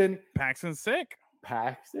Paxton's sick.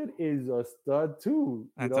 Paxton is a stud too.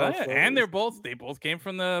 And they both came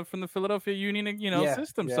from the Philadelphia Union, you know,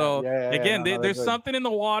 system. There's something in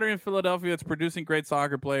the water in Philadelphia that's producing great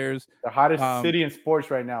soccer players. The hottest city in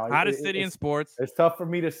sports right now. In sports. It's tough for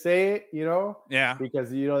me to say it, you know. Yeah.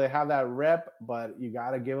 Because you know they have that rep, but you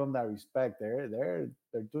got to give them that respect. They're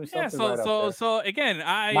doing something right up there. So again,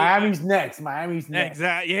 Miami's next.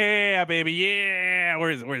 Exactly. Yeah, baby. Yeah.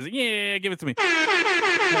 Where is it? Yeah, give it to me.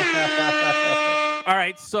 All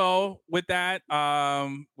right, so with that,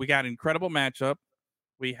 we got an incredible matchup.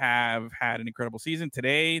 We have had an incredible season.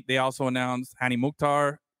 Today, they also announced Hani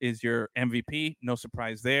Mukhtar is your MVP. No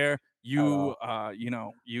surprise there. We knew that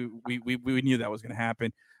was going to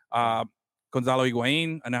happen. Gonzalo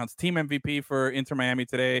Higuain announced team MVP for Inter Miami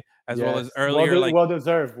today, well as earlier. Well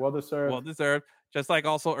deserved. Just like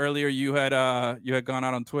also earlier, you had gone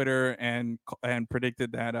out on Twitter and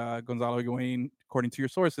predicted that Gonzalo Higuain, according to your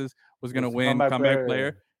sources, was going to win comeback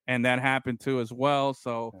player, and that happened too as well.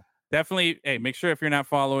 So definitely, hey, make sure if you're not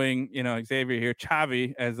following, you know, Xavier here,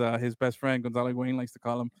 Xavi, as his best friend Gonzalo Higuain likes to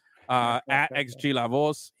call him, at XG La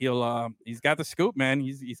Voz, he's got the scoop, man.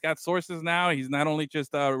 He's got sources now. He's not only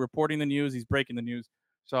just reporting the news, he's breaking the news.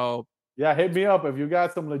 So. Yeah, hit me up if you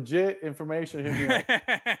got some legit information. Hit me up.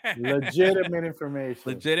 Legitimate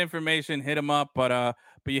information. Hit him up. But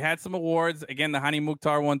you had some awards again. The Hani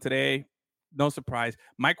Mukhtar one today. No surprise.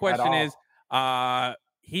 My question is,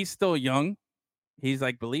 he's still young. He's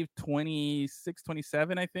like, believe 26,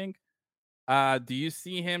 27, I think. Do you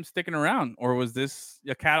see him sticking around, or was this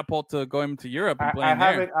a catapult to going to Europe and playing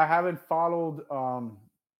there? I haven't followed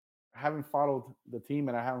the team,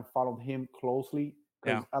 and I haven't followed him closely.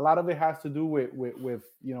 Yeah. A lot of it has to do with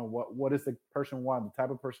you know what does the person want, the type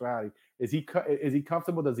of personality. Is he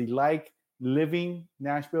comfortable? Does he like living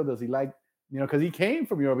Nashville? Does he like, you know, because he came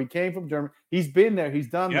from Europe, he came from Germany, he's been there, he's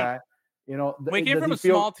done that. You know, he came from a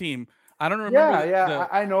small team. I don't remember.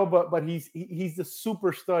 I know, but he's the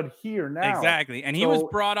super stud here now. Exactly, and he was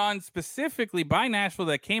brought on specifically by Nashville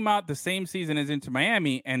that came out the same season as Inter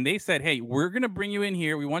Miami, and they said, hey, we're gonna bring you in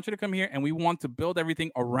here. We want you to come here, and we want to build everything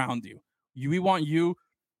around you. We want you,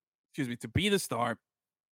 to be the star,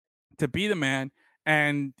 to be the man,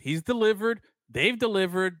 and he's delivered. They've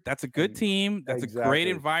delivered. That's a good team. That's a great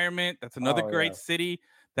environment. That's another great city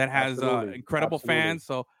that has incredible fans.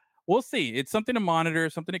 So we'll see. It's something to monitor,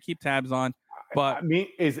 something to keep tabs on. But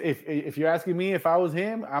if you're asking me if I was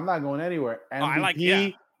him, I'm not going anywhere.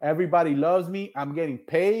 MVP, everybody loves me. I'm getting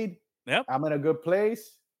paid. Yep. I'm in a good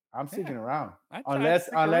place. I'm sticking around.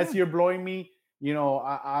 Unless you're blowing me, you know,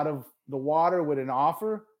 out of the water with an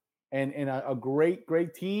offer and a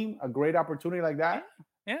great team, a great opportunity like that.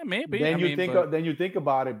 Yeah, maybe. Then you think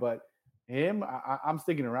about it, but him, I'm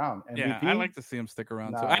sticking around. MVP, yeah, I like to see him stick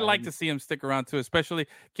around too. I'd like to see him stick around too, especially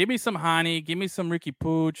give me some Hani, give me some Ricky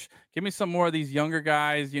Pooch, give me some more of these younger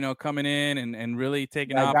guys, you know, coming in and really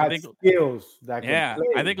taking off. I think skills that can play,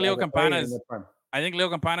 I think Leo Campana is. I think Leo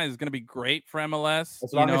Campana is going to be great for MLS.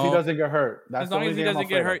 As long as he doesn't get hurt. As long as he doesn't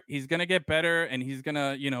get hurt, he's going to get better, and he's going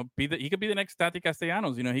to, you know, he could be the next Tati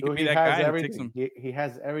Castellanos. You know, he could be that guy who takes him. He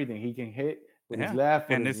has everything. He can hit with his left,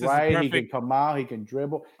 with his right. He can come out. He can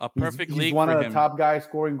dribble. He's one of the top guys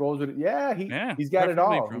scoring goals with it. Yeah, he's got it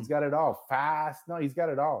all. He's got it all. Fast. No, he's got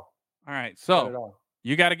it all. All right, so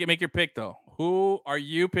you got to make your pick though. Who are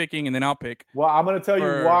you picking? And then I'll pick. Well, I'm going to tell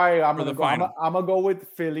you why I'm going to go. I'm going to go with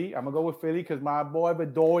Philly. I'm going to go with Philly because my boy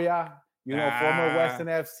Bedoya, You know, former Weston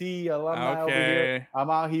FC alumni over here.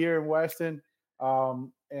 I'm out here in Weston,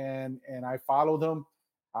 and I follow them.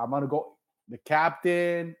 I'm gonna go. The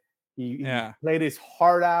captain. He played his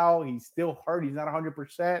heart out. He's still hurt. He's not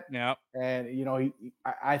 100%. Yeah. And you know,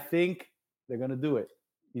 I think they're gonna do it.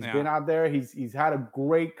 He's been out there. He's had a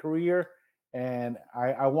great career, and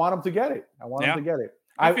I want him to get it. I want him to get it.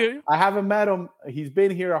 I haven't met him. He's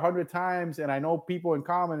been here 100 times, and I know people in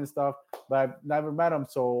common and stuff, but I've never met him.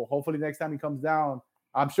 So hopefully next time he comes down,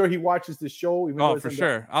 I'm sure he watches the show. Even for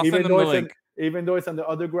sure. I'll send him the link. Even though it's on the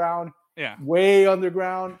underground. Yeah. Way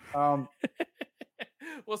underground.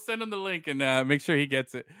 We'll send him the link and make sure he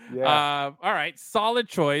gets it. Yeah. All right. Solid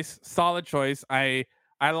choice. I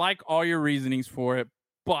like all your reasonings for it,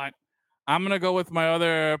 but I'm going to go with my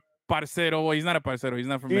other parcero. Well, he's not a parcero. He's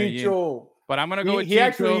not from Medellin. But I'm going to go with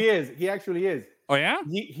Chicho. He actually is. Oh, yeah?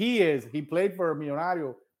 He is. He played for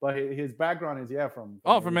Millonario, but his background is, from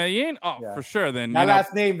from Medellin? Oh, yeah. For sure then. That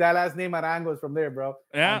last name Arango is from there, bro.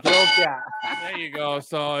 Yeah. There you go.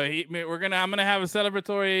 So I'm going to have a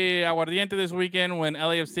celebratory aguardiente this weekend when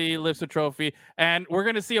LAFC lifts a trophy, and we're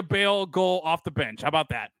going to see a Bale goal off the bench. How about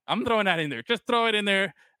that? I'm throwing that in there. Just throw it in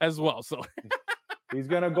there as well. So he's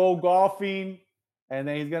going to go golfing. And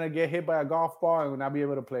then he's going to get hit by a golf ball and will not be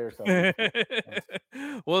able to play or something.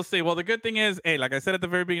 We'll see. Well, the good thing is, hey, like I said at the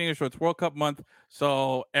very beginning of the show, it's World Cup month.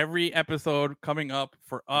 So every episode coming up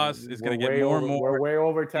for us is going to get more and more. We're way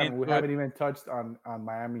over time. We haven't even touched on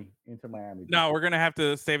Miami, Inter Miami. No, we're going to have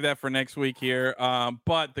to save that for next week here.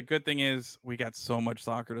 But the good thing is we got so much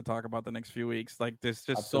soccer to talk about the next few weeks. Like there's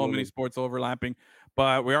just so many sports overlapping.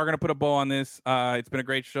 But we are going to put a bow on this. It's been a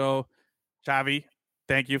great show. Xavi.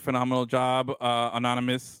 Thank you. Phenomenal job,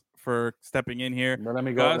 Anonymous, for stepping in here. But let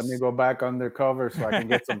me go back undercover so I can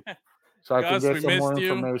get some more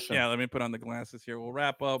information. Yeah, let me put on the glasses here. We'll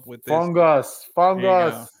wrap up with this. Fungus.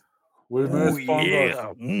 We missed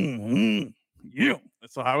Fungus. Yeah.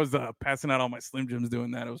 So I was passing out all my Slim Jims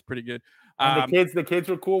doing that. It was pretty good. And the kids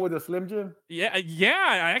were cool with the Slim Jim? Yeah.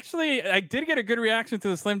 I did get a good reaction to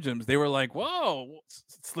the Slim Jims. They were like, whoa,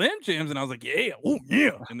 Slim Jims. And I was like, yeah. Oh,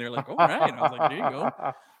 yeah. And they're like, all right. And I was like, there you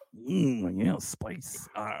go. Yeah, spice.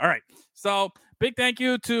 All right. So big thank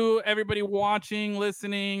you to everybody watching,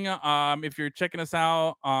 listening. If you're checking us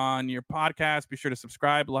out on your podcast, be sure to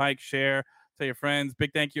subscribe, like, share, tell your friends.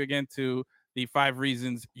 Big thank you again to the 5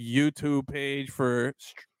 Reasons YouTube page for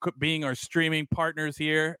being our streaming partners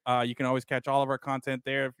here. You can always catch all of our content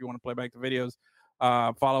there if you want to play back the videos.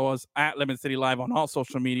 Follow us at Lemon City Live on all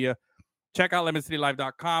social media. Check out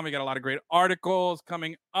lemoncitylive.com. We got a lot of great articles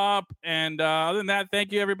coming up. And other than that,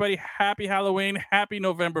 thank you, everybody. Happy Halloween. Happy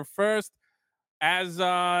November 1st. As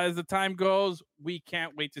the time goes, we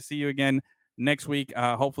can't wait to see you again next week.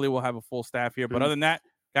 Hopefully, we'll have a full staff here. But other than that,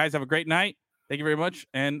 guys, have a great night. Thank you very much,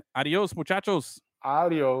 and adios, muchachos.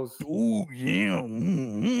 Adios. Oh, yeah.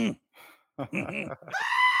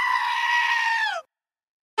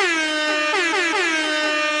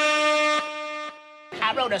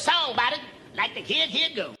 I wrote a song about it, like the kid, here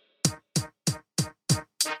goes.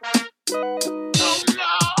 Oh,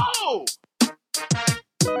 no!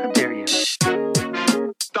 How dare you?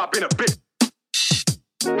 Stop being a bitch.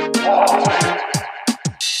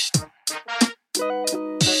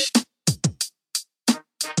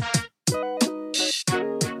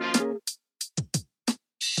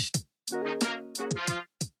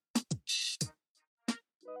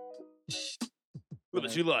 Lemon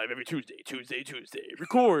City Live every Tuesday.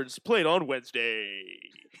 Records played on Wednesday.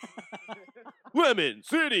 Lemon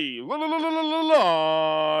City Live.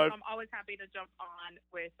 I'm always happy to jump on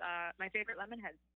with my favorite Lemonheads.